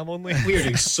apart, and I'm only. We're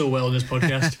doing so well in this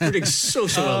podcast. We're doing so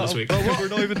well this week. But we're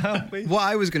not even halfway. What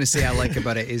I was going to say I like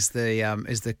about it is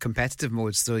the competitive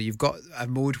mode. So you've got a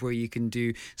mode where you can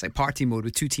do, it's like party mode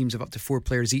with 2 teams of up to 4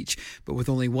 players each, but with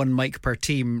only 1 mic per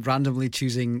team, randomly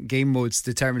choosing game modes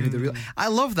to determine who the real. I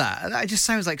love that. That just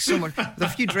sounds like so much. With a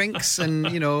few drinks and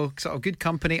sort of good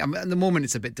company. At the moment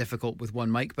it's a bit difficult with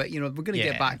 1 mic, but we're going to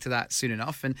get back to that soon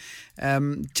enough.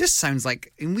 And just sounds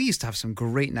like, and we used to have some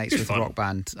great nights with Rock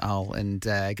Band, Al, and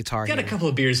Guitar Get Hero. a couple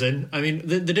of beers in. I mean,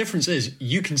 the difference is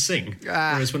you can sing,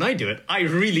 whereas when I do it, I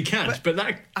really can't. But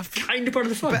that's kind of part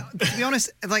of the fun. But to be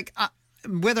honest,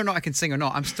 whether or not I can sing or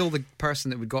not, I'm still the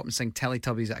person that would go up and sing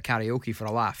Teletubbies at a karaoke for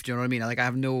a laugh. Do you know what I mean? I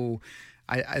have no.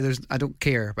 I don't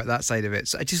care about that side of it.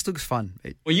 So it just looks fun.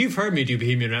 Well, you've heard me do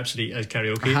Bohemian Rhapsody as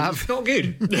karaoke. I have. It's not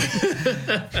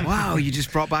good. Wow, you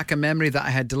just brought back a memory that I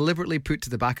had deliberately put to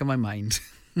the back of my mind.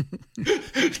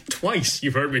 Twice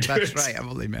you've heard me do That's it. right, I'm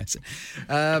only messing.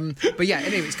 But yeah,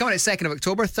 anyway, it's coming out 2nd of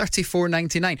October,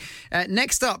 $34.99.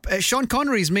 Next up, Sean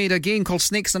Connery's made a game called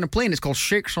Snakes on a Plane. It's called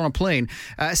Shakes on a Plane.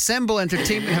 Assemble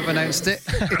Entertainment have announced it.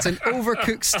 It's an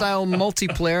Overcooked style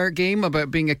multiplayer game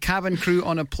about being a cabin crew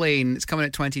on a plane. It's coming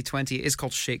out 2020. It is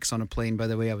called Shakes on a Plane, by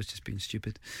the way. I was just being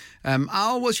stupid.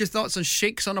 Al, what's your thoughts on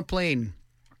Shakes on a Plane?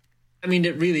 I mean,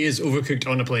 it really is Overcooked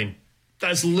on a plane.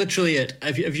 That's literally it.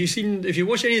 If you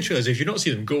watch any of the trailers, if you've not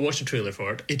seen them, go watch the trailer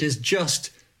for it. It is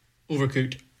just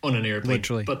Overcooked on an airplane.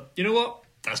 Literally. But you know what?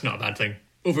 That's not a bad thing.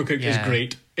 Overcooked is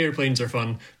great. Airplanes are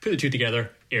fun. Put the two together.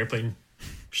 Airplane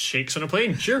shakes on a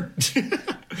plane. Sure.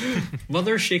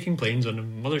 Mother shaking planes on a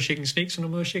mother shaking snakes on a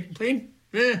mother shaking plane.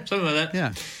 Yeah, something like that.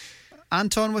 Yeah.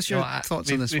 Anton, what's your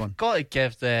thoughts on this one? We've got to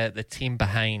give the team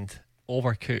behind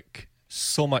Overcooked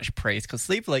so much praise because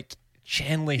they've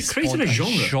generally spawned a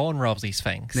genre of these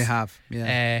things. They have,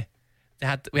 yeah.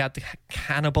 We had the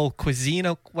Cannibal Cuisine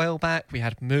a while back. We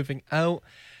had Moving Out.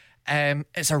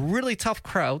 It's a really tough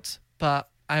crowd, but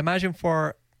I imagine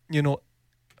for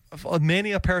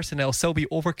many a person it'll still be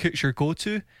Overcooked your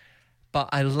go-to. But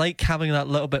I like having that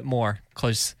little bit more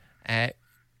because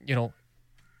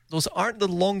those aren't the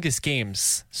longest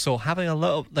games. So having a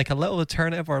little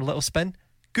alternative or a little spin,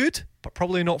 good, but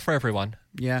probably not for everyone.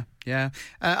 Yeah.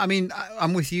 I mean,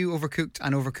 I'm with you. Overcooked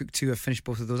and Overcooked 2, I've finished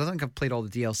both of those. I think I've played all the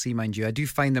DLC, mind you. I do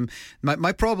find them.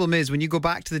 My problem is when you go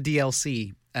back to the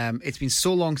DLC, it's been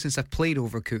so long since I've played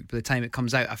Overcooked. By the time it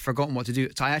comes out, I've forgotten what to do.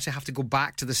 So I actually have to go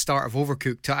back to the start of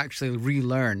Overcooked to actually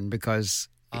relearn because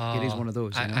it is one of of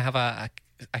those. I have a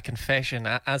confession.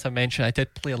 As I mentioned, I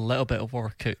did play a little bit of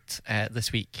Overcooked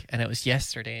this week, and it was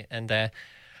yesterday, and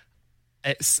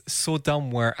it's so dumb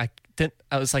where I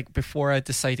was like, before I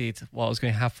decided what I was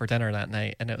going to have for dinner that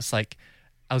night, and it was like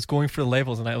I was going through the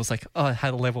levels and I was like, I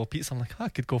had a level of pizza. I'm like, I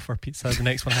could go for a pizza. The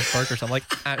next one had burgers. I'm like,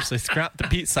 actually, scrap the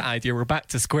pizza idea. We're back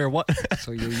to square one.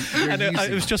 So you're and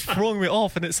it was just throwing me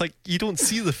off. And it's like, you don't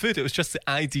see the food. It was just the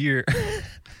idea.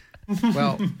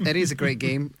 Well, it is a great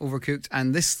game, Overcooked,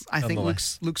 and this I think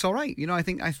looks all right. I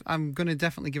think I'm going to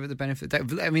definitely give it the benefit of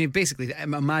the doubt. I mean, basically,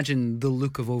 imagine the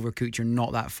look of Overcooked. You're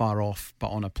not that far off, but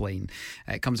on a plane.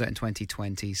 It comes out in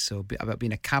 2020, so about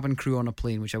being a cabin crew on a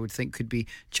plane, which I would think could be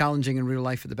challenging in real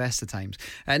life at the best of times.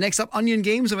 Next up, Onion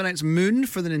Games have announced Moon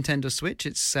for the Nintendo Switch.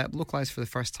 It's localized for the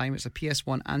first time. It's a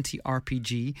PS1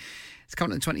 anti-RPG. It's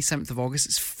coming on the 27th of August.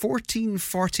 It's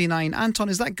 $14.49. Anton,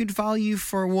 is that good value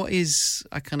for what is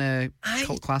a kind of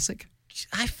cult classic?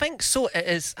 I think so. It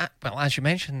is, well, as you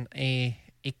mentioned, a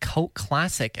cult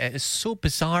classic. It is so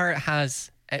bizarre.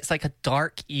 It's like a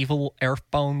dark, evil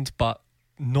Earthbound, but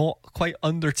not quite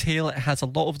Undertale. It has a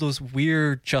lot of those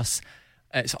weird, it's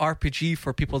RPG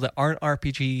for people that aren't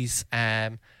RPGs.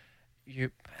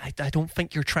 I don't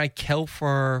think you're trying to kill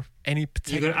for any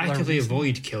particular You've got to actively reason.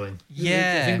 avoid killing.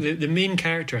 Yeah. I think the main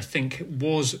character,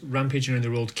 was rampaging around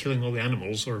the world killing all the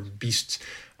animals or beasts,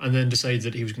 and then decides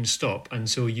that he was going to stop. And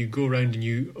so you go around and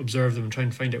you observe them and try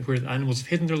and find out where the animals have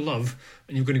hidden their love,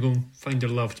 and you're going to go and find their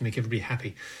love to make everybody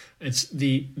happy. It's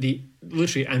the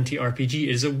literally anti-RPG. It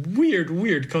is a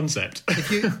weird concept. If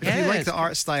you like the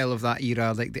art style of that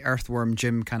era, like the Earthworm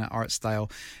Jim kind of art style,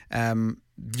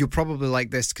 you'll probably like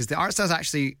this because the art style is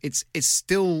actually it's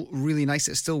still really nice.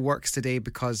 It still works today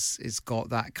because it's got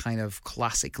that kind of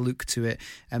classic look to it.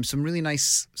 Some really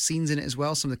nice scenes in it as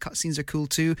well. Some of the cutscenes are cool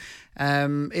too.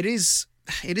 It is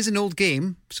an old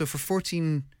game, so for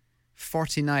 $14.49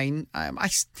 $49.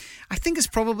 I think it's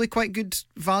probably quite good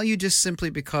value, just simply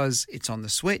because it's on the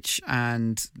Switch,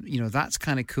 and that's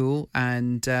kind of cool.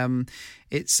 And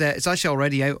it's actually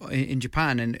already out in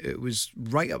Japan, and it was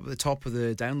right up at the top of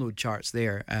the download charts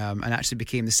there, and actually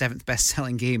became the 7th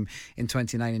best-selling game in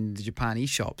 2019 in the Japan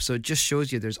eShop. So it just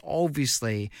shows you there's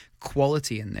obviously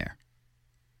quality in there.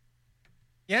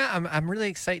 Yeah, I'm really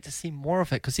excited to see more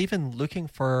of it, because even looking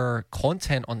for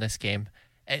content on this game,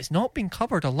 it's not been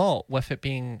covered a lot, with it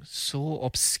being so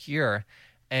obscure.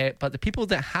 But the people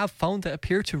that have found it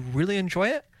appear to really enjoy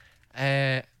it.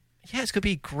 Yeah, it's going to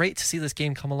be great to see this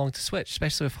game come along to Switch,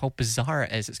 especially with how bizarre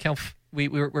it is. It's kind of, we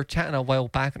were chatting a while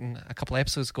back, and a couple of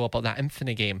episodes ago, about that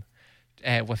Infinite game.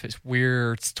 With its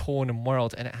weird tone and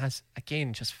world, and it has,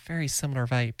 again, just very similar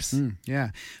vibes.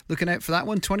 Yeah, looking out for that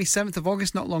one. 27th of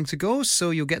August, not long to go, so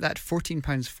you'll get that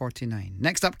 £14.49.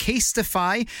 Next up,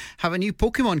 Casetify have a new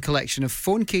Pokemon collection of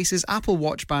phone cases, Apple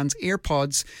Watch bands,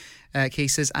 AirPods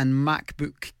cases, and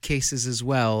MacBook cases as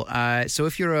well. So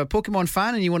if you're a Pokemon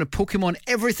fan and you want to Pokemon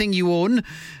everything you own,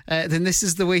 then this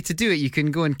is the way to do it. You can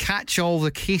go and catch all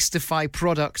the Casetify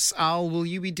products. Al, will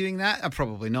you be doing that?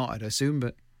 Probably not, I'd assume,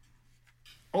 but...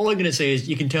 All I'm going to say is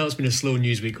you can tell it's been a slow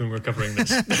news week when we're covering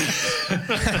this.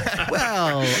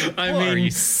 Well, what are you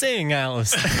saying,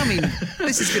 Alice? I mean,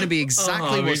 this is going to be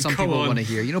exactly what some people want to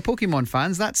hear. Pokemon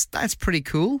fans, that's pretty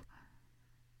cool.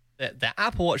 The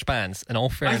Apple Watch bands, in all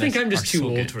fairness, I think I'm just too so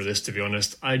old good for this, to be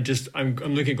honest. I'm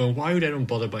looking, going, why would anyone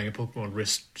bother buying a Pokemon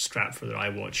wrist strap for their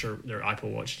iWatch or their Apple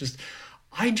Watch?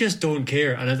 I just don't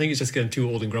care, and I think it's just getting too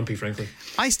old and grumpy, frankly.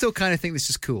 I still kind of think this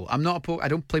is cool. I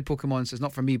don't play Pokemon, so it's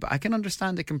not for me, but I can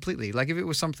understand it completely. Like, if it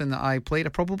was something that I played, I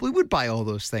probably would buy all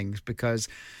those things because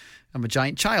I'm a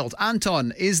giant child.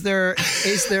 Anton, is there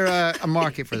a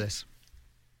market for this?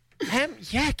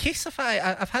 Yeah,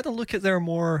 Casetify. I've had a look at their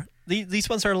more. These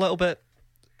ones are a little bit.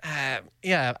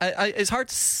 It's hard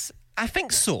to. I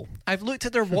think so. I've looked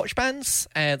at their watch bands,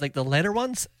 like the leather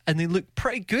ones, and they look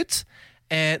pretty good.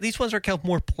 These ones are kind of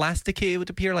more plasticky, it would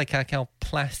appear, like a kind of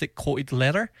plastic coated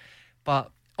leather. But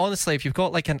honestly, if you've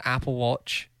got like an Apple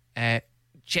Watch,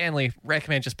 generally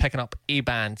recommend just picking up a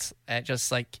band.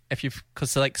 Just like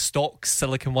because like stock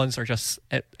silicone ones are just,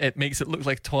 it makes it look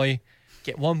like a toy.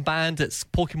 Get one band, it's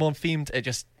Pokemon themed, it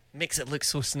just makes it look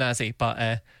so snazzy.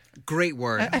 But great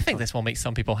word. I think this will make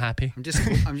some people happy. I'm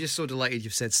just so delighted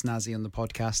you've said snazzy on the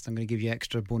podcast. I'm going to give you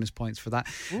extra bonus points for that.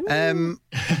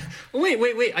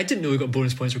 Wait! I didn't know we got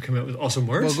bonus points for coming up with awesome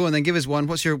words. Well, go on then. Give us one.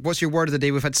 What's your word of the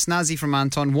day? We've had snazzy from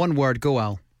Anton. One word. Go,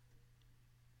 Al.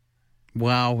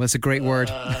 Wow, that's a great word.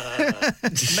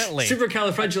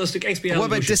 Supercalifragilisticexpialidocious. What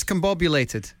about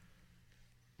discombobulated?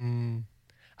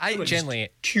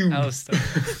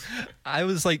 I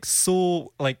was like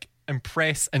so like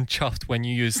impressed and chuffed when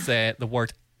you used the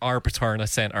word arbiter in a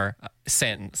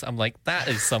sentence. I'm like, that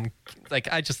is some,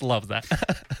 like, I just love that.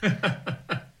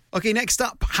 Okay, next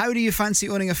up, how do you fancy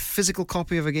owning a physical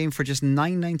copy of a game for just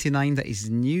 $9.99 that is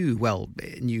new? Well,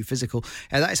 new physical.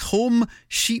 That is Home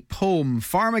Sheep Home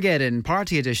Farmageddon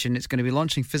Party Edition. It's going to be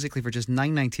launching physically for just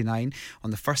 $9.99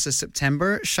 on the 1st of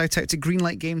September. Shout out to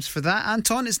Greenlight Games for that.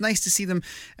 Anton, it's nice to see them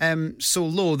so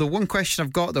low. The one question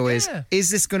I've got, though, is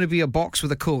this going to be a box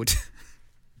with a code?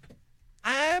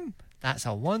 That's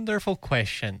a wonderful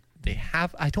question.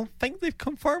 I don't think they've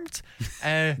confirmed.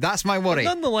 That's my worry.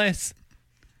 Nonetheless,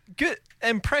 good,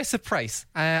 impressive price.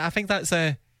 I think that's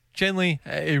generally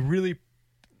a really,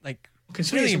 like,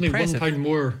 considering really it's only impressive. £1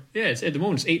 more. Yeah, it's, at the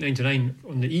moment it's $8.99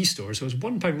 on the e-store, so it's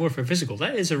 £1 more for physical.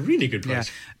 That is a really good price.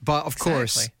 Yeah. But of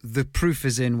course, the proof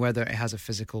is in whether it has a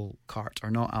physical cart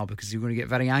or not, Al, because you're going to get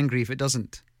very angry if it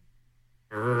doesn't.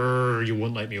 You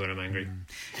won't like me when I'm angry.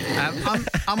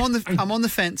 I'm on the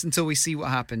fence until we see what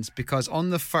happens, because on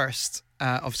the 1st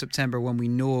of September, when we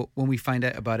find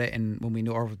out about it, and when we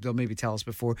know, or they'll maybe tell us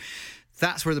before,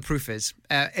 that's where the proof is.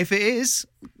 If it is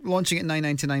launching at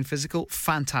 $9.99 physical,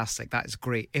 fantastic, that is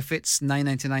great. If it's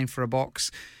 $9.99 for a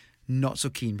box, not so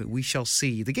keen, but we shall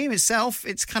see. The game itself,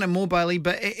 it's kind of mobile-y,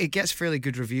 but it gets fairly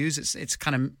good reviews. It's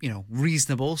kind of,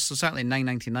 reasonable, so certainly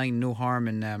 $9.99, no harm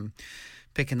in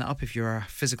picking that up if you're a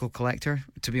physical collector.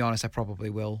 To be honest, I probably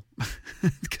will,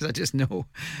 because I know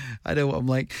what I'm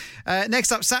like.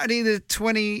 Next up, Saturday the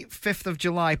 25th of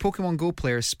July, Pokemon Go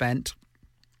players spent,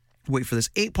 wait for this,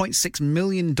 $8.6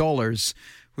 million,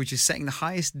 which is setting the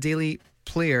highest daily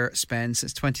player spend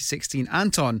since 2016.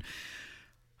 Anton,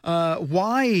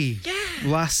 why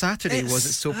last Saturday was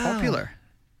it so popular?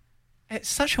 It's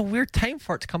such a weird time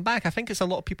for it to come back. I think it's a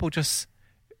lot of people just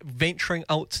venturing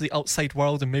out to the outside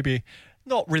world and maybe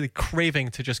not really craving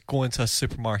to just go into a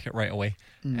supermarket right away,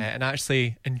 and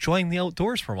actually enjoying the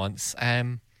outdoors for once.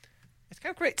 it's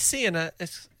kind of great to see, and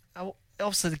it's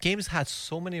obviously the game's had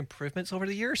so many improvements over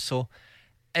the years. So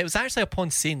it was actually upon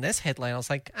seeing this headline, I was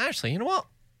like, actually, you know what?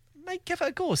 I might give it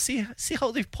a go. See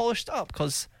how they've polished it up,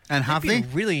 because have they've they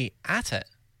been really at it?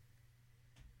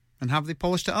 And have they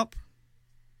polished it up?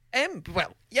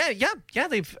 Well, yeah.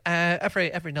 They've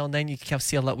every now and then you can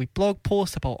see a little wee blog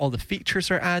post about all the features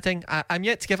they're adding. I'm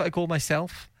yet to give it a go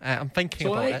myself. I'm thinking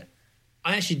about it.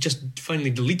 I actually just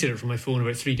finally deleted it from my phone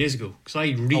about 3 days ago because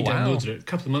I re-downloaded it a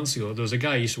couple of months ago. There was a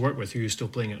guy I used to work with who was still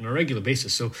playing it on a regular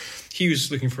basis, so he was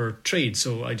looking for trade.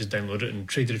 So I just downloaded it and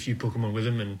traded a few Pokemon with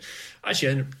him, and actually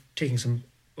I ended up taking some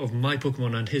of my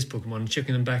Pokemon and his Pokemon and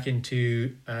chipping them back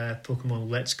into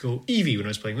Pokemon Let's Go Eevee when I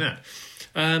was playing that.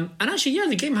 And actually, yeah,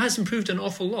 the game has improved an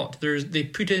awful lot. They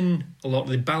put in a lot,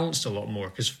 they balanced a lot more,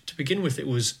 because to begin with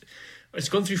it's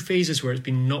gone through phases where it's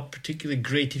been not particularly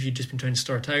great if you've just been trying to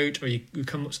start out, or you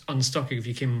come unstuck if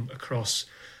you came across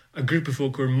a group of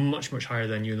folk who were much, much higher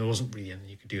than you and there wasn't really anything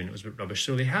you could do and it was a bit rubbish.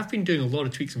 So they have been doing a lot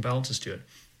of tweaks and balances to it.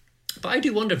 But I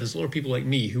do wonder if there's a lot of people like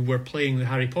me who were playing the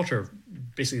Harry Potter,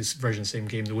 basically this version of the same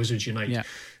game, the Wizards Unite,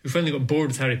 who finally got bored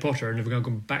with Harry Potter and have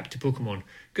gone back to Pokemon.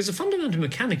 Because the fundamental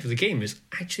mechanic of the game is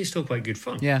actually still quite good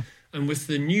fun. Yeah. And with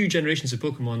the new generations of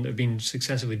Pokemon that have been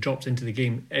successively dropped into the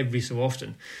game every so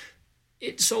often,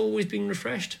 it's always being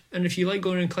refreshed. And if you like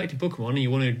going around collecting Pokemon and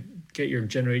you want to get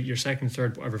your second,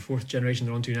 third, whatever, fourth generation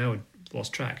they're onto now,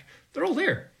 lost track, they're all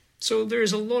there. So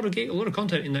there's a lot of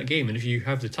content in that game, and if you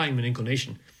have the time and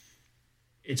inclination,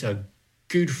 it's a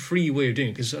good free way of doing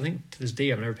it, because I think to this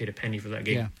day I've never paid a penny for that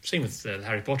game. Yeah. Same with the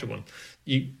Harry Potter one.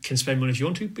 You can spend money if you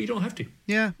want to, but you don't have to.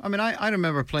 Yeah, I mean, I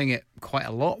remember playing it quite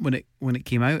a lot when it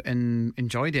came out and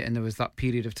enjoyed it, and there was that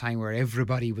period of time where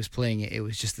everybody was playing it. It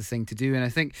was just the thing to do, and I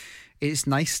think it's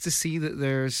nice to see that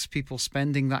there's people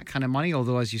spending that kind of money,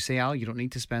 although, as you say, Al, you don't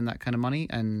need to spend that kind of money,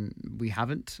 and we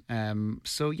haven't.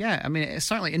 So, yeah, I mean, it's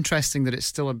certainly interesting that it's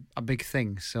still a big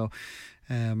thing, so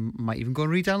might even go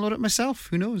and re-download it myself.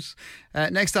 Who knows?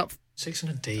 Next up, $6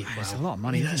 a day. Wow. That's a lot of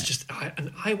money. I mean, that's just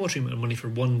an eye-watering amount of money for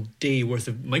 1 day worth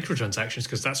of microtransactions,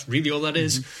 because that's really all that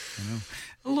is. I know.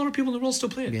 A lot of people in the world still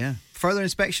play it. Yeah. Further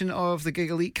inspection of the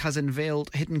Giga Leak has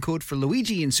unveiled hidden code for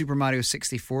Luigi in Super Mario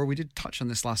 64. We did touch on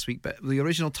this last week, but the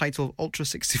original title of Ultra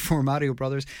 64 Mario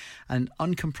Brothers, and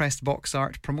uncompressed box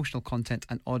art, promotional content,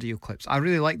 and audio clips. I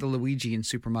really like the Luigi in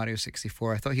Super Mario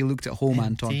 64. I thought he looked at home,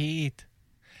 Anton. Indeed.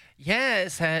 Yeah,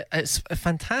 it's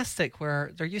fantastic.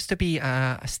 Where there used to be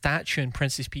a statue in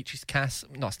Princess Peach's castle,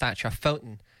 not a statue, a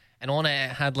fountain, and on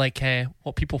it had like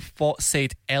what people thought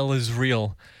said "L is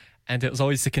real," and it was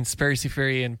always a conspiracy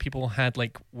theory, and people had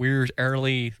like weird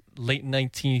early late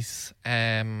 90s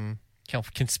kind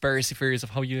of conspiracy theories of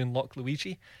how you unlock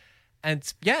Luigi.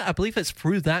 And yeah, I believe it's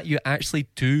through that you actually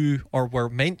do, or were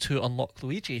meant to, unlock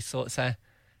Luigi. So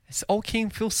it's all came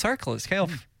full circle. It's kind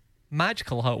of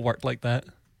magical how it worked like that.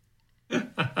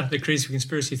 The crazy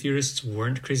conspiracy theorists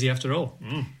weren't crazy after all.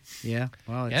 Yeah,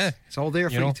 well, it's all there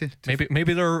for you to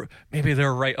maybe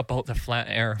they're right about the flat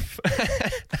Earth.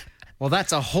 Well,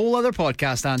 that's a whole other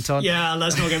podcast, Anton. Yeah,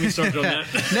 let's not get me started on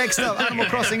that. Next up, Animal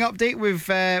Crossing update. We've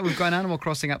got an Animal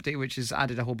Crossing update which has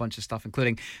added a whole bunch of stuff,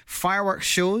 including fireworks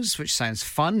shows, which sounds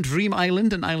fun, Dream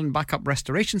Island, an island backup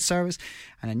restoration service,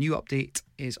 and a new update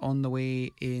is on the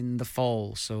way in the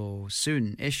fall, so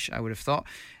soon-ish, I would have thought.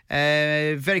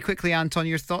 Very quickly, Anton,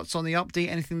 your thoughts on the update?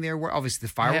 Anything there? Where obviously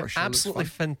the fireworks show absolutely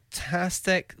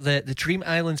fantastic. The Dream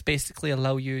Islands basically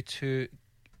allow you to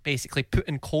basically put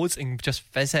in codes and just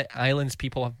visit islands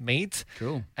people have made.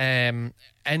 Cool. In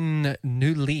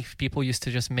New Leaf, people used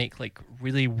to just make like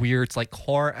really weird like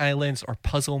horror islands or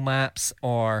puzzle maps,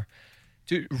 or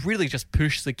really just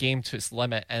push the game to its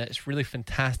limit, and it's really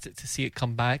fantastic to see it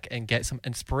come back and get some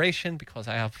inspiration, because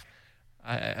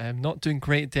I'm not doing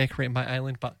great at decorating my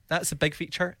island, but that's a big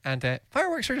feature, and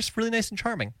fireworks are just really nice and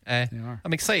charming. They are.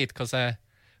 I'm excited because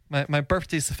my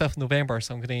birthday's the 5th of November,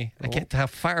 so I get to have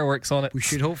fireworks on it. We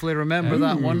should hopefully remember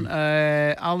that one.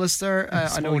 Alistair,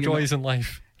 I know joys in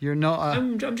life. You're not.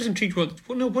 I'm just intrigued.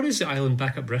 What is the Island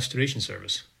Backup Restoration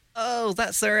Service? Oh,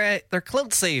 that's their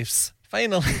cloud saves.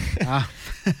 Finally,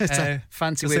 it's a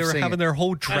fancy way of saying it. They were having their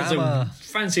whole drama. That's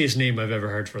the fanciest name I've ever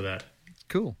heard for that.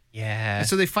 Cool. Yeah.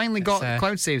 So they finally got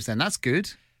cloud saves then. That's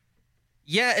good.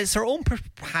 Yeah, it's their own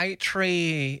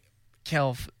proprietary kind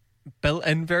of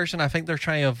built-in version. I think they're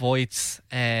trying to avoid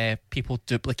people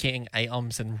duplicating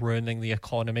items and ruining the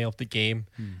economy of the game.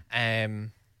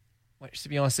 Which, to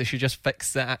be honest, they should just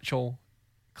fix the actual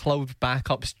cloud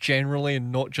backups generally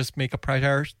and not just make a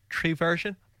proprietary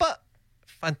version. But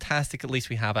fantastic, at least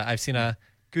we have it. I've seen a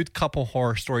good couple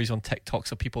horror stories on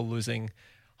TikTok of people losing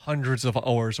hundreds of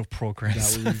hours of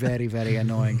progress. That would be very, very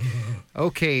annoying.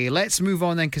 Okay, let's move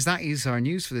on then, because that is our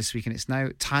news for this week, and it's now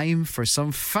time for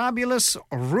some fabulous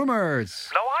rumours.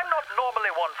 Now, I'm not normally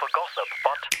one for gossip,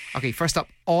 but... Okay, first up,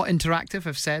 Awe Interactive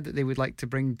have said that they would like to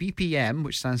bring BPM,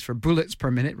 which stands for bullets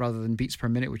per minute rather than beats per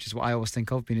minute, which is what I always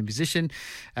think of being a musician,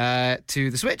 to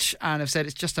the Switch, and have said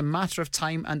it's just a matter of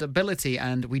time and ability,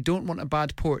 and we don't want a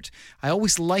bad port. I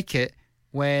always like it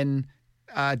when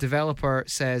a developer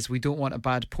says we don't want a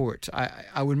bad port.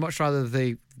 I would much rather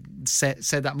they said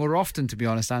that more often, to be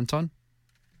honest, Anton.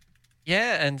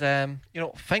 Yeah, and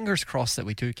fingers crossed that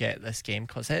we do get this game,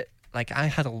 because I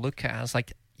had a look at it, I was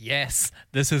like, yes,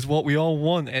 this is what we all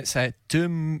want. It's a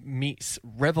Doom meets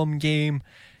rhythm game.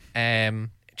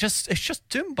 It's just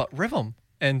Doom but rhythm.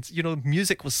 And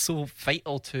music was so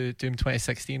vital to Doom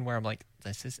 2016, where I'm like,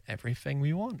 this is everything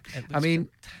we want. It looks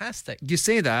fantastic. You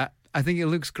say that. I think it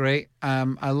looks great.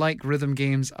 I like rhythm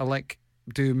games. I like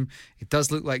Doom. It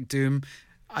does look like Doom.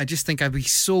 I just think I'd be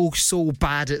so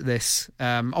bad at this.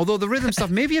 Although the rhythm stuff,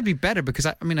 maybe I'd be better, because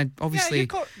I obviously... Yeah, you've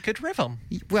got good rhythm.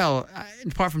 Well,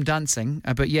 apart from dancing,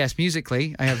 but yes,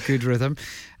 musically, I have good rhythm.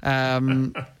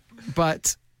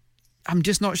 But I'm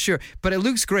just not sure. But it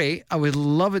looks great. I would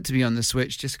love it to be on the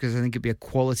Switch, just because I think it'd be a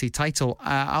quality title.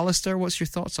 Alistair, what's your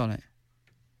thoughts on it?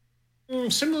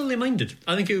 Similarly minded.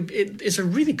 I think it's a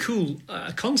really cool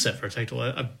concept for a title,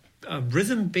 a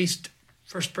rhythm-based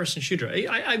first-person shooter.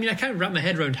 I mean, I can't wrap my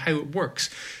head around how it works.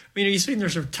 I mean, are you sitting there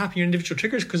sort of tapping your individual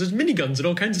triggers? Because there's miniguns and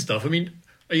all kinds of stuff. I mean,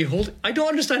 are you holding... I don't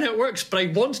understand how it works, but I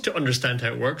want to understand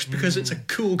how it works, because it's a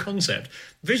cool concept.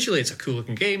 Visually, it's a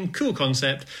cool-looking game, cool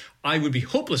concept. I would be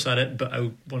hopeless at it, but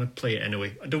I want to play it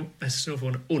anyway. I don't necessarily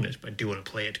want to own it, but I do want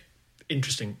to play it.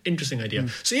 Interesting idea.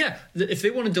 So yeah, if they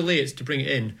want to delay it to bring it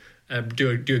in, do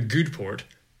a good port,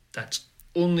 that's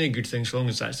only a good thing, so long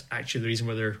as that's actually the reason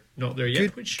why they're not there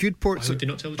yet. Good ports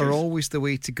are always the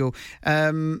way to go.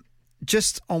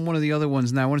 Just on one of the other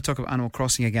ones now, I want to talk about Animal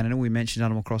Crossing again. I know we mentioned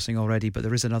Animal Crossing already, but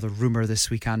there is another rumour this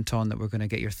week, Anton, that we're going to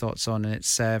get your thoughts on, and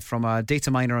it's from a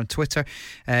data miner on Twitter.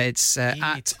 It's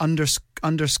at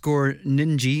underscore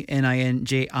Ninji,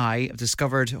 Ninji. I've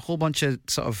discovered a whole bunch of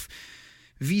sort of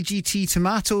VGT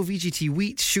tomato, VGT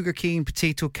wheat, sugarcane,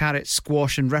 potato, carrot,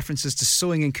 squash, and references to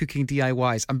sewing and cooking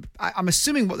DIYs. I'm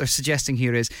assuming what they're suggesting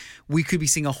here is we could be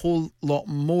seeing a whole lot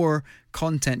more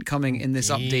content coming in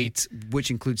this update, which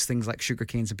includes things like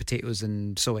sugarcanes and potatoes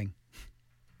and sewing.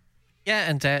 Yeah,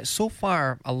 and so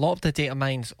far, a lot of the data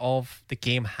mines of the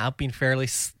game have been fairly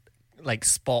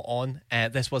spot on.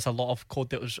 This was a lot of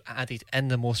code that was added in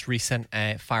the most recent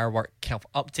Firework kind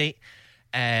of update.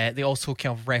 They also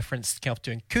kind of referenced kind of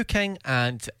doing cooking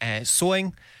and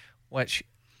sewing, which,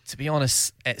 to be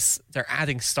honest, they're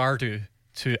adding Stardew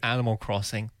to Animal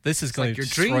Crossing. This is going to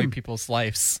destroy people's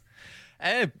lives.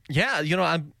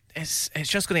 It's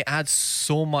just going to add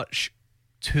so much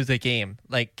to the game.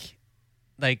 Like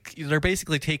they're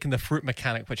basically taking the fruit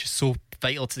mechanic, which is so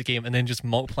vital to the game, and then just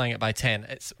multiplying it by 10.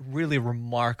 It's really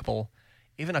remarkable.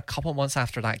 Even a couple months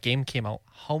after that game came out,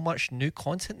 how much new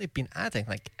content they've been adding.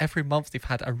 Like every month they've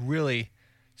had a really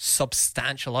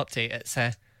substantial update. It's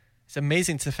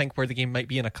amazing to think where the game might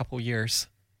be in a couple of years.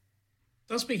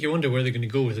 It does make you wonder where they're going to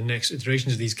go with the next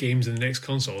iterations of these games and the next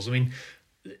consoles. I mean,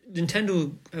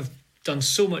 Nintendo have done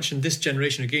so much in this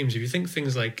generation of games. If you think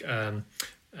things like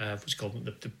what's it called,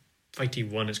 the fighty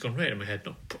one, it's gone right in my head.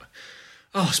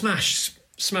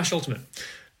 Smash Ultimate.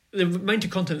 The amount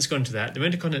of content that's gone to that, the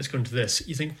amount of content that's gone to this,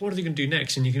 you think, what are they going to do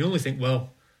next? And you can only think,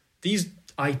 well, these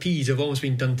IPs have almost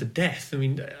been done to death. I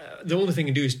mean, the only thing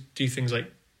you can do is do things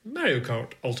like Mario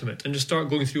Kart Ultimate and just start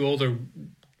going through all their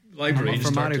library and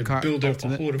start to build out a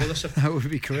whole lot of other stuff. That would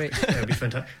be great. That would be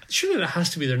fantastic. Surely that has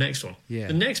to be their next one. Yeah.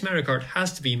 The next Mario Kart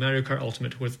has to be Mario Kart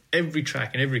Ultimate with every track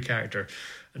and every character,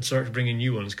 and start to bring in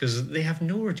new ones, because they have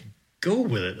nowhere to go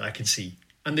with it, I can see.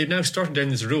 And they've now started down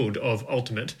this road of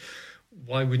Ultimate.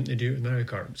 Why wouldn't they do it with Mario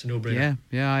Kart? It's a no-brainer.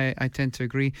 Yeah, I tend to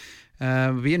agree.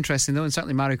 It would be interesting though, and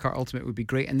certainly Mario Kart Ultimate would be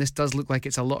great. And this does look like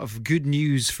it's a lot of good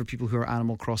news for people who are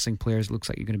Animal Crossing players. It looks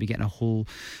like you're going to be getting a whole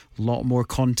lot more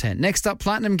content. Next up,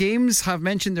 Platinum Games have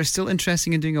mentioned they're still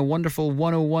interested in doing a Wonderful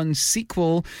 101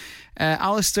 sequel.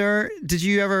 Alistair, did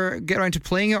you ever get around to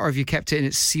playing it, or have you kept it in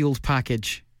its sealed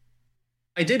package?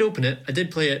 I did open it. I did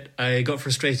play it. I got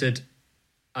frustrated.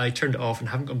 I turned it off and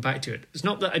haven't gone back to it. It's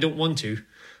not that I don't want to.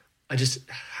 I just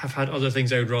have had other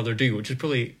things I would rather do, which is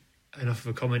probably enough of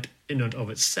a comment in and of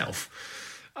itself.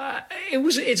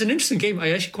 It's an interesting game.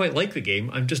 I actually quite like the game.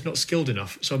 I'm just not skilled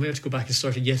enough, so I may have to go back and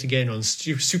start it yet again on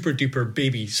super duper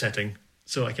baby setting.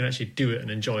 so I can actually do it and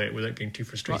enjoy it without being too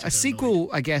frustrated. Well, a sequel,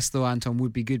 I guess, though, Anton,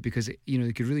 would be good because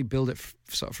they could really build it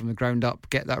sort of from the ground up,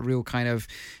 get that real kind of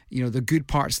the good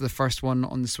parts of the first one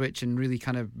on the Switch, and really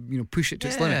kind of push it to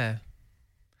its limit.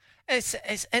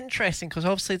 It's interesting because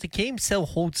obviously the game still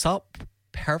holds up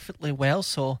perfectly well,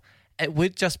 so it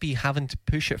would just be having to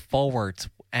push it forward,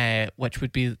 which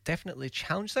would be definitely a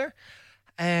challenge there.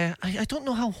 I don't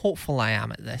know how hopeful I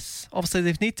am at this. Obviously,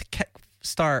 they need to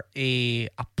kickstart a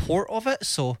port of it,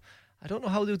 so I don't know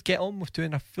how they would get on with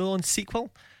doing a full-on sequel.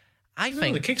 I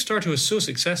think the Kickstarter was so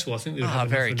successful. I think they would have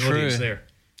very enough of an audience there.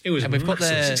 It was and we've got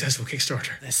the successful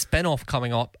Kickstarter. The spin-off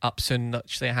coming up soon,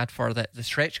 which they had for the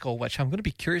stretch goal, which I'm going to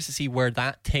be curious to see where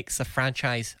that takes the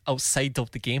franchise outside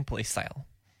of the gameplay style.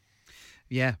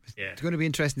 Yeah, it's going to be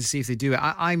interesting to see if they do it.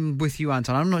 I'm with you,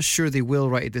 Anton. I'm not sure they will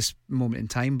right at this moment in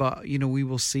time, but we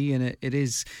will see. And it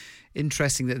is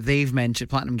interesting that they've mentioned,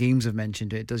 Platinum Games have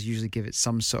mentioned it. It does usually give it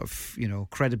some sort of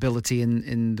credibility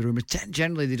in the rumours.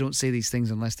 Generally, they don't say these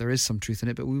things unless there is some truth in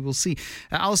it, but we will see.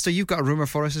 Alistair, you've got a rumour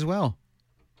for us as well.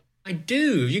 I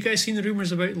do. Have you guys seen the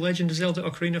rumours about Legend of Zelda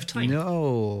Ocarina of Time?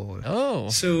 No. Oh.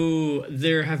 So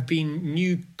there have been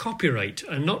new copyright,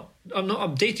 and not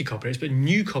updated copyrights, but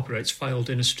new copyrights filed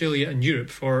in Australia and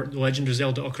Europe for The Legend of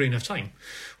Zelda Ocarina of Time,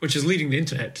 which is leading the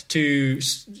internet to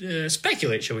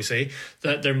speculate, shall we say,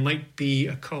 that there might be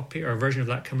a copy or a version of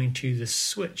that coming to the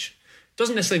Switch.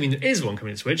 Doesn't necessarily mean there is one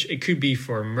coming to Switch. It could be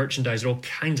for merchandise or all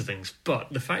kinds of things.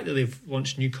 But the fact that they've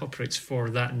launched new copyrights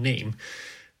for that name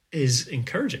is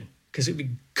encouraging, because it'd be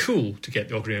cool to get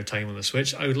the Ocarina of Time on the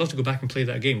Switch. I would love to go back and play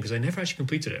that game because I never actually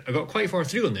completed it. I got quite far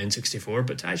through on the N64,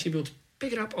 but to actually be able to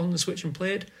pick it up on the Switch and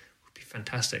play it would be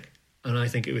fantastic. And I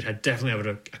think it would definitely have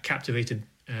a captivated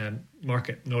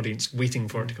market, an audience waiting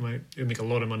for it to come out. It would make a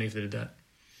lot of money if they did that.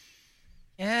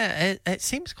 Yeah, it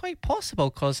seems quite possible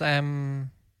because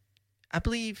I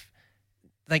believe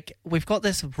we've got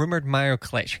this rumoured Mario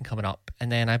collection coming up,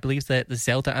 and then I believe that the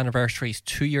Zelda anniversary is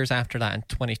 2 years after that in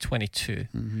 2022.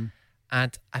 Mm-hmm.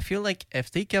 And I feel like if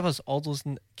they give us all those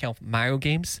kind of Mario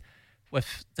games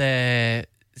with the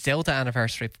Zelda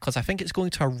anniversary, because I think it's going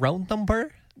to a round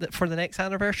number for the next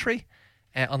anniversary,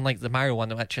 unlike the Mario one,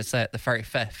 which is the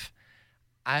 35th.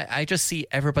 I just see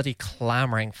everybody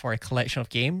clamouring for a collection of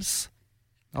games.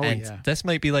 Oh, and yeah. this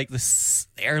might be like the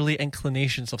early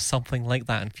inclinations of something like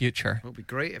that in future. It would be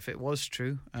great if it was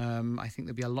true. I think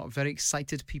there'd be a lot of very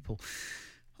excited people,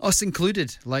 us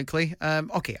included, likely.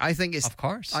 Okay, I think it's of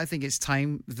course. I think it's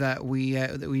time that we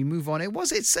move on. It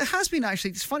has been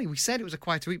actually. It's funny. We said it was a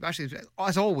quieter week, but actually,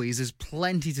 as always, there's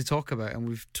plenty to talk about, and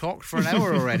we've talked for an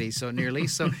hour already, so nearly.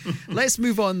 So let's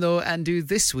move on though and do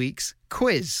this week's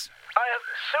quiz. I have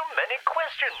so many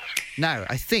questions. Now,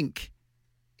 I think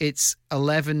it's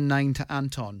 11-9 to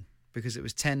Anton because it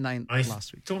was 10-9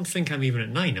 last week. I don't think I'm even at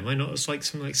 9. Am I not? It's like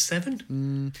something like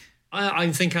 7?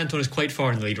 I think Anton is quite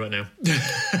far in the lead right now.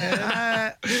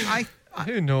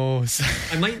 Who knows?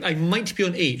 I might be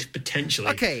on 8 potentially.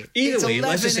 Okay. Either way,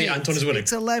 let's just say Anton is winning.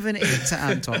 It's 11-8 to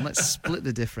Anton. Let's split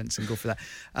the difference and go for that.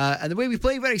 And the way we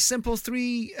play, very simple.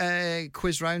 3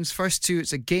 quiz rounds. First 2,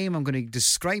 it's a game. I'm going to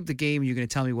describe the game. You're going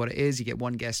to tell me what it is. You get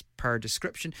 1 guess per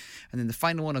description. And then the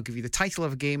final one, I'll give you the title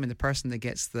of a game, and the person that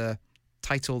gets the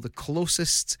title the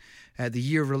closest, the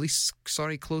year of release,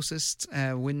 closest,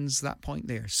 wins that point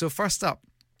there. So first up,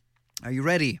 are you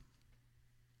ready?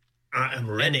 I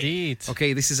am ready. Indeed.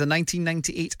 Okay, this is a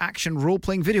 1998 action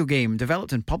role-playing video game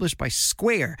developed and published by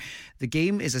Square. The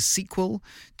game is a sequel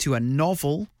to a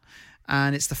novel,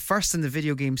 and it's the first in the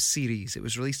video game series. It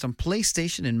was released on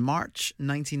PlayStation in March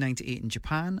 1998 in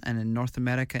Japan and in North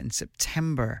America in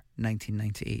September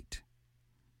 1998.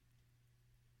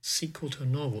 Sequel to a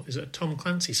novel. Is it a Tom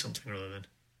Clancy something rather than?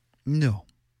 No.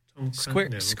 Square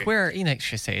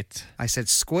Enix, you said. I said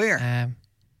Square.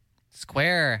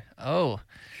 Square. Oh.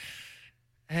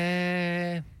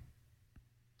 I'm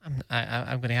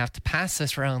going to have to pass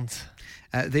this round.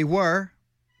 They were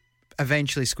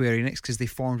eventually Square Enix because they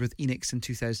formed with Enix in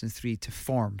 2003 to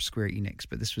form Square Enix,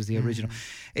 but this was the original.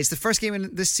 It's the first game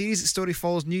in this series. The story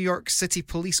follows New York City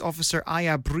police officer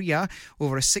Aya Bria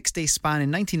over a 6-day span in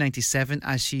 1997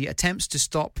 as she attempts to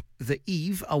stop the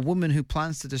Eve, a woman who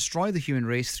plans to destroy the human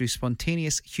race through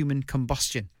spontaneous human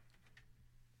combustion.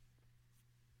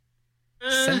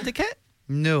 Syndicate?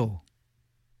 No.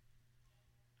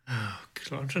 Oh,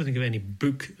 God, I'm trying to think of any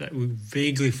book that would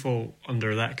vaguely fall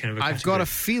under that kind of a category. I've got a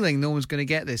feeling no one's going to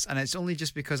get this, and it's only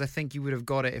just because I think you would have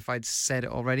got it if I'd said it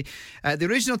already. The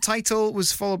original title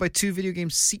was followed by 2 video game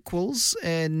sequels,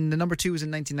 and the number 2 was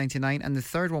in 1999, and the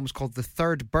third one was called The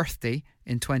Third Birthday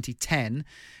in 2010,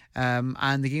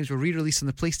 and the games were re-released on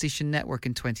the PlayStation Network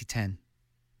in 2010.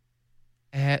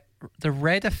 The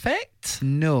Red Effect?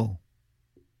 No.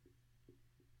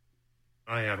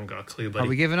 I haven't got a clue, buddy. Are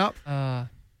we giving up?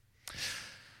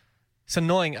 It's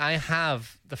annoying. I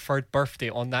have the third birthday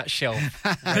on that shelf.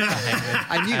 Right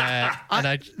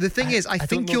behind me. The thing is, I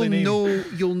think don't know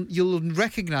you'll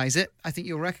recognize it. I think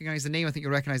you'll recognize the name. I think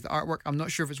you'll recognize the artwork. I'm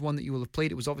not sure if it's one that you will have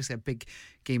played. It was obviously a big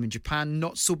game in Japan,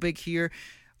 not so big here.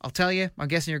 I'll tell you. I'm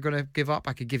guessing you're going to give up.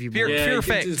 I could give you more. Fear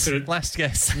Effect. Last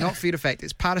guess. Not Fear Effect.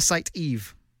 It's Parasite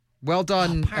Eve. Well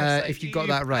done if you got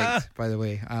that right, by the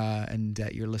way, and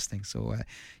you're listening. So,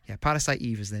 Parasite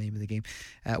Eve is the name of the game.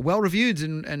 Well-reviewed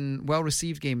and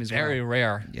well-received game as well. Very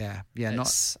rare. Yeah.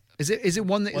 Is it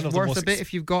one that is worth a bit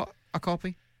if you've got a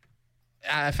copy?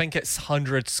 I think it's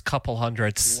couple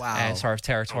hundreds sort of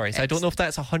territories. I don't know if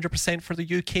that's 100% for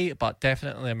the UK, but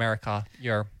definitely America.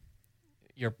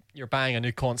 You're buying a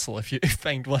new console if you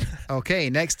find one. Okay,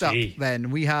 next up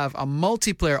then we have a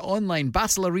multiplayer online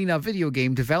battle arena video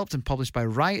game developed and published by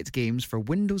Riot Games for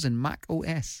Windows and Mac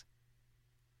OS.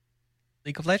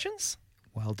 League of Legends?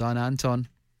 Well done, Anton.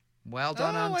 Well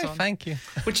done, Anton. Thank you.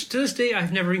 Which to this day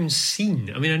I've never even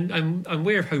seen. I mean, I'm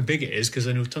aware of how big it is because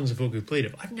I know tons of folk who played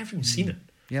it, but I've never even seen it.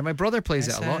 Yeah, my brother plays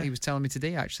it a lot. He was telling me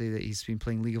today actually that he's been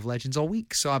playing League of Legends all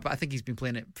week. So I think he's been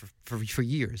playing it for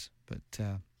years. But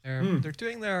they're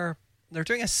doing a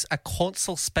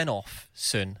console spin-off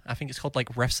soon. I think it's called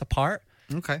like Rifts Apart.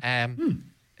 Okay.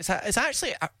 It's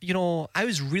actually I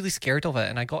was really scared of it,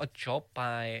 and I got a job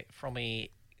from a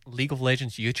League of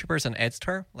Legends YouTubers in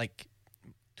Edster like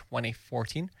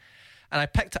 2014, and I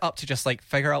picked it up to just like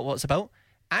figure out what it's about.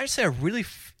 Actually, a really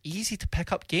easy to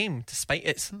pick up game despite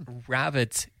its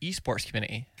rabid esports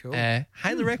community. Cool.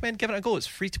 Highly recommend giving it a go. It's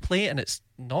free to play and it's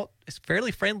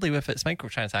fairly friendly with its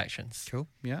microtransactions. Cool.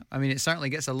 Yeah. I mean, it certainly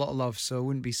gets a lot of love, so it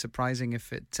wouldn't be surprising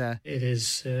if it. It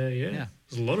is. Yeah.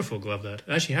 There's a lot of folk who love that.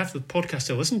 Actually, half the podcasts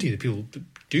I listen to, the people that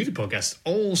do the podcast,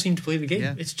 all seem to play the game.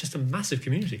 Yeah. It's just a massive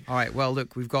community. All right. Well,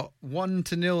 look, we've got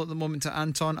 1-0 at the moment to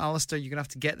Anton. Alistair, you're gonna have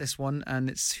to get this one, and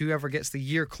it's whoever gets the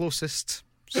year closest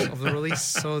of the release.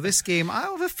 So this game,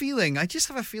 I just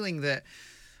have a feeling that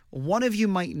one of you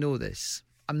might know this.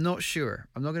 I'm not sure.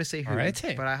 I'm not going to say who,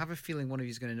 but I have a feeling one of you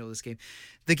is going to know this game.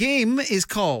 The game is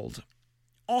called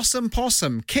Awesome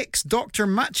Possum Kicks Dr.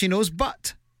 Machino's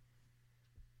Butt.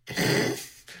 I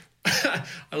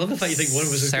love the fact you think one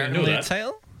of us is going to know that.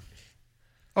 Title?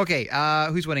 Okay,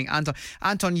 who's winning? Anton.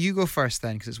 Anton, you go first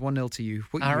then, because it's 1-0 to you.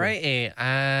 All right.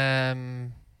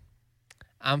 I'm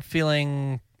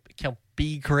feeling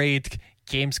B-grade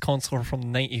games console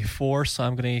from 94, so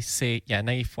I'm going to say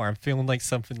 94. I'm feeling like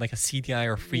something like a CDI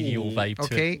or 3DO vibe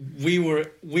to it. We were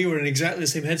in exactly the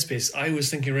same headspace. I was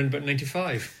thinking around about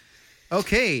 95.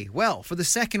 Okay, well, for the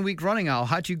second week running, Al,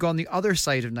 had you gone the other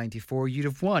side of 94, you'd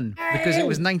have won, because it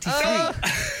was 93.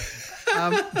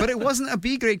 But it wasn't a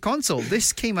B-grade console.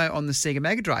 This came out on the Sega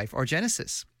Mega Drive or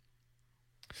Genesis.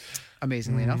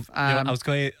 Amazingly enough, I was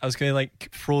going to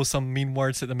like throw some mean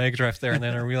words at the Mega Drive there, and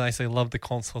then I realized I loved the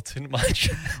console too much.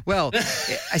 Well,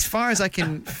 as far as I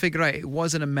can figure out, it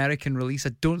was an American release.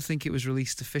 I don't think it was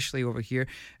released officially over here.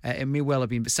 It may well have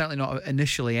been, but certainly not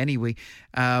initially anyway.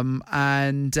 Awesome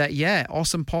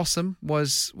Possum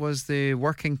was the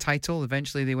working title.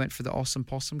 Eventually, they went for the Awesome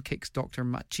Possum Kicks Dr.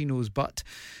 Machino's Butt.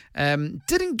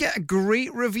 Didn't get a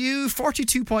great review.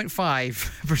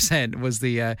 42.5% was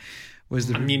the.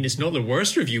 I mean, it's not the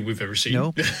worst review we've ever seen.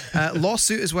 No.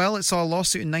 Lawsuit as well. It saw a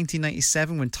lawsuit in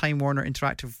 1997 when Time Warner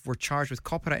Interactive were charged with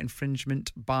copyright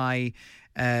infringement by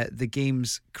the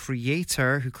game's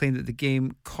creator, who claimed that the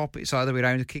game copied. So other way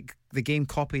around, the game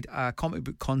copied a comic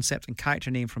book concept and character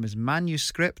name from his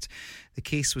manuscript. The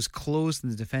case was closed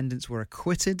and the defendants were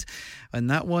acquitted on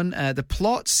that one. The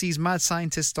plot sees mad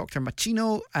scientist Dr.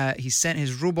 Machino. He sent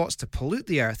his robots to pollute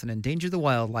the earth and endanger the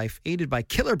wildlife. Aided by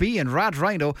Killer Bee and Rad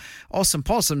Rhino, Awesome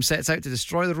Possum sets out to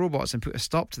destroy the robots and put a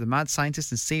stop to the mad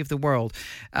scientist and save the world.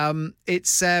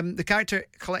 The character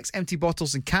collects empty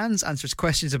bottles and cans, answers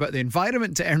questions about the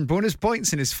environment to earn bonus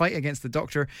points in his fight against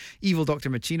the evil Dr.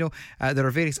 Machino. There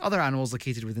are various other animals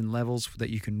located within levels that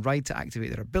you can ride to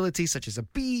activate their abilities, such as a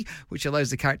bee, which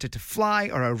allows the character to fly,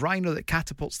 or a rhino that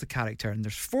catapults the character. And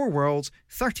there's 4 worlds,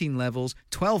 13 levels,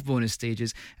 12 bonus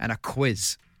stages, and a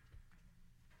quiz.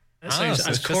 That sounds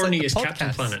as corny as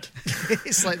Captain Planet.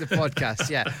 It's like the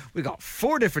podcast, yeah. We've got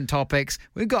 4 different topics.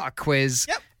 We've got a quiz.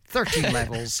 Yep. 13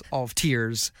 levels of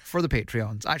tiers for the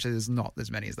Patreons. Actually, there's not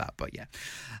as many as that, but yeah.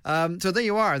 So there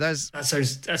you are. That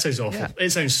sounds awful. Yeah. It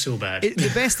sounds so bad.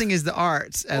 The best thing is the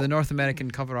art, the North American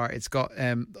cover art. It's got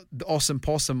the Awesome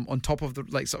Possum on top of the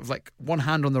sort of one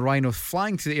hand on the rhino,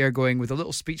 flying through the air, going with a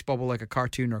little speech bubble like a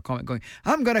cartoon or a comic, going,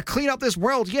 "I'm going to clean up this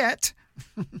world yet."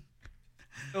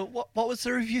 So what was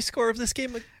the review score of this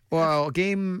game? Well,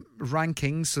 game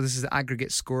rankings, so this is the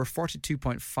aggregate score,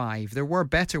 42.5. There were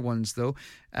better ones, though.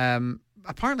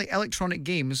 Apparently, Electronic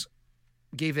Games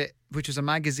gave it, which was a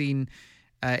magazine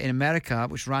in America,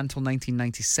 which ran till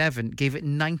 1997, gave it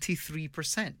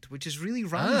 93%, which is really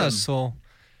random. So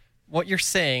what you're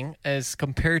saying is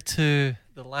compared to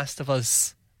The Last of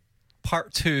Us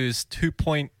Part 2's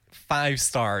 2.5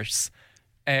 stars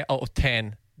out of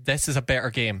 10, this is a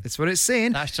better game. That's what it's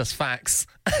saying. That's just facts.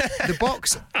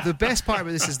 The best part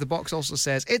about this is the box also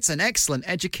says it's an excellent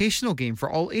educational game for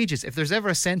all ages. If there's ever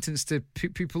a sentence to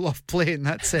put people off playing,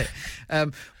 that's it.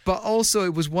 But also,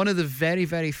 it was one of the very,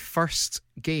 very first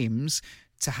games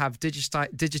to have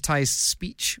digitized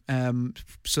speech.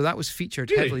 So that was featured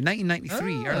heavily.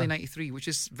 1993, early 93, which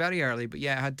is very early, but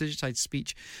yeah, it had digitized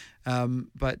speech.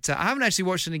 But I haven't actually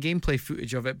watched any gameplay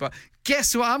footage of it, but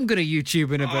guess what I'm going to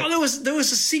YouTube in a bit. There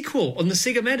was a sequel on the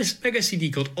Sega Mega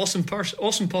CD called Awesome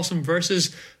Possum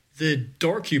versus the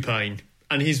Dorcupine.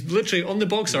 And he's literally on the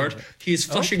box art, he is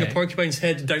flushing a porcupine's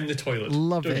head down the toilet.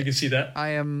 Love it. You can see that. I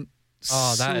am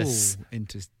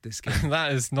into this game.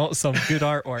 That is not some good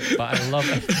artwork, but I love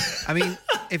it. I mean,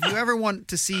 if you ever want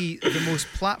to see the most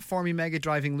platformy Mega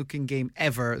Driving looking game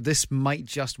ever, this might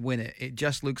just win it. It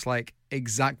just looks like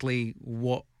exactly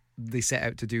what they set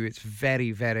out to do. It's very,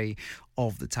 very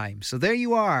of the time. So there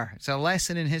you are. It's a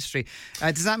lesson in history.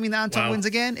 Does that mean that Anton wins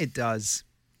again? It does.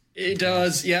 It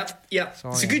does, yeah.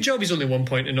 Sorry. It's a good job he's only 1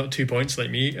 point and not 2 points like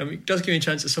me. I mean, it does give me a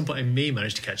chance at some point I may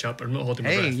manage to catch up, but I'm not holding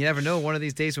my breath. Hey, you never know. One of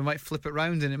these days we might flip it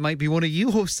round and it might be one of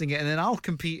you hosting it and then I'll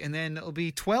compete and then it'll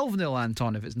be 12-0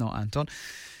 Anton if it's not Anton.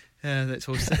 That's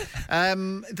hosting.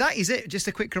 That is it. Just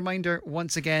a quick reminder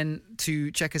once again to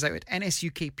check us out at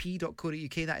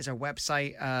nsukp.co.uk. That is our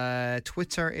website.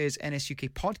 Twitter is NSUK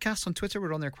Podcast on Twitter.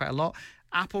 We're on there quite a lot.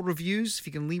 Apple reviews, if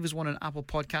you can leave us one on Apple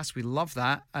Podcasts, we love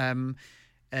that.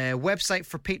 Website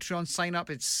for Patreon sign up,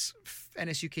 it's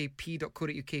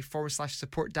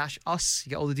nsukp.co.uk/support-us. You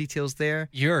get all the details there.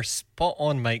 You're spot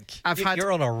on, Mike.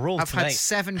 You're on a roll I've tonight. had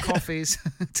 7 coffees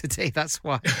today, that's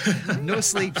why. No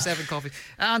sleep, 7 coffees.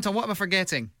 Anton, what am I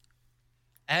forgetting?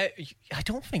 I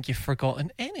don't think you've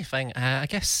forgotten anything. I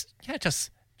guess,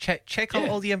 just check out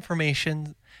all the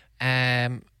information.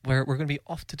 We're going to be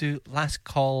off to do Last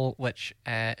Call, which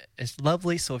is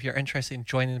lovely. So if you're interested in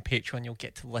joining the Patreon, you'll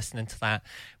get to listen into that,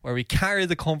 where we carry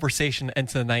the conversation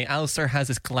into the night. Alistair has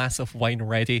his glass of wine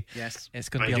ready. Yes. It's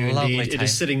going to be a lovely time. It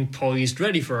is sitting poised,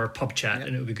 ready for our pub chat,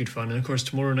 and it'll be good fun. And of course,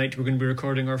 tomorrow night we're going to be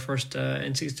recording our first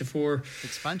N64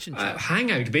 expansion chat.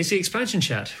 Hangout, basically expansion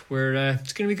chat, where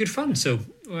it's going to be good fun. So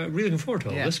really looking forward to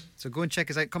all this. So go and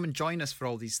check us out. Come and join us for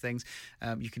all these things.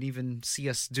 You can even see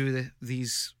us do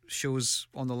these shows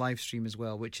on the live stream as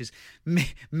well, which is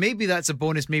maybe that's a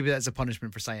bonus, maybe that's a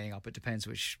punishment for signing up. It depends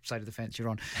which side of the fence you're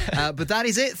on. But that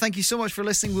is it. Thank you so much for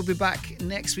listening. We'll be back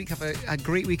next week. Have a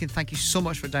great week, and thank you so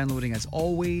much for downloading. As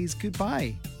always,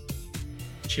 goodbye.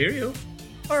 Cheerio.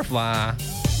 Au revoir.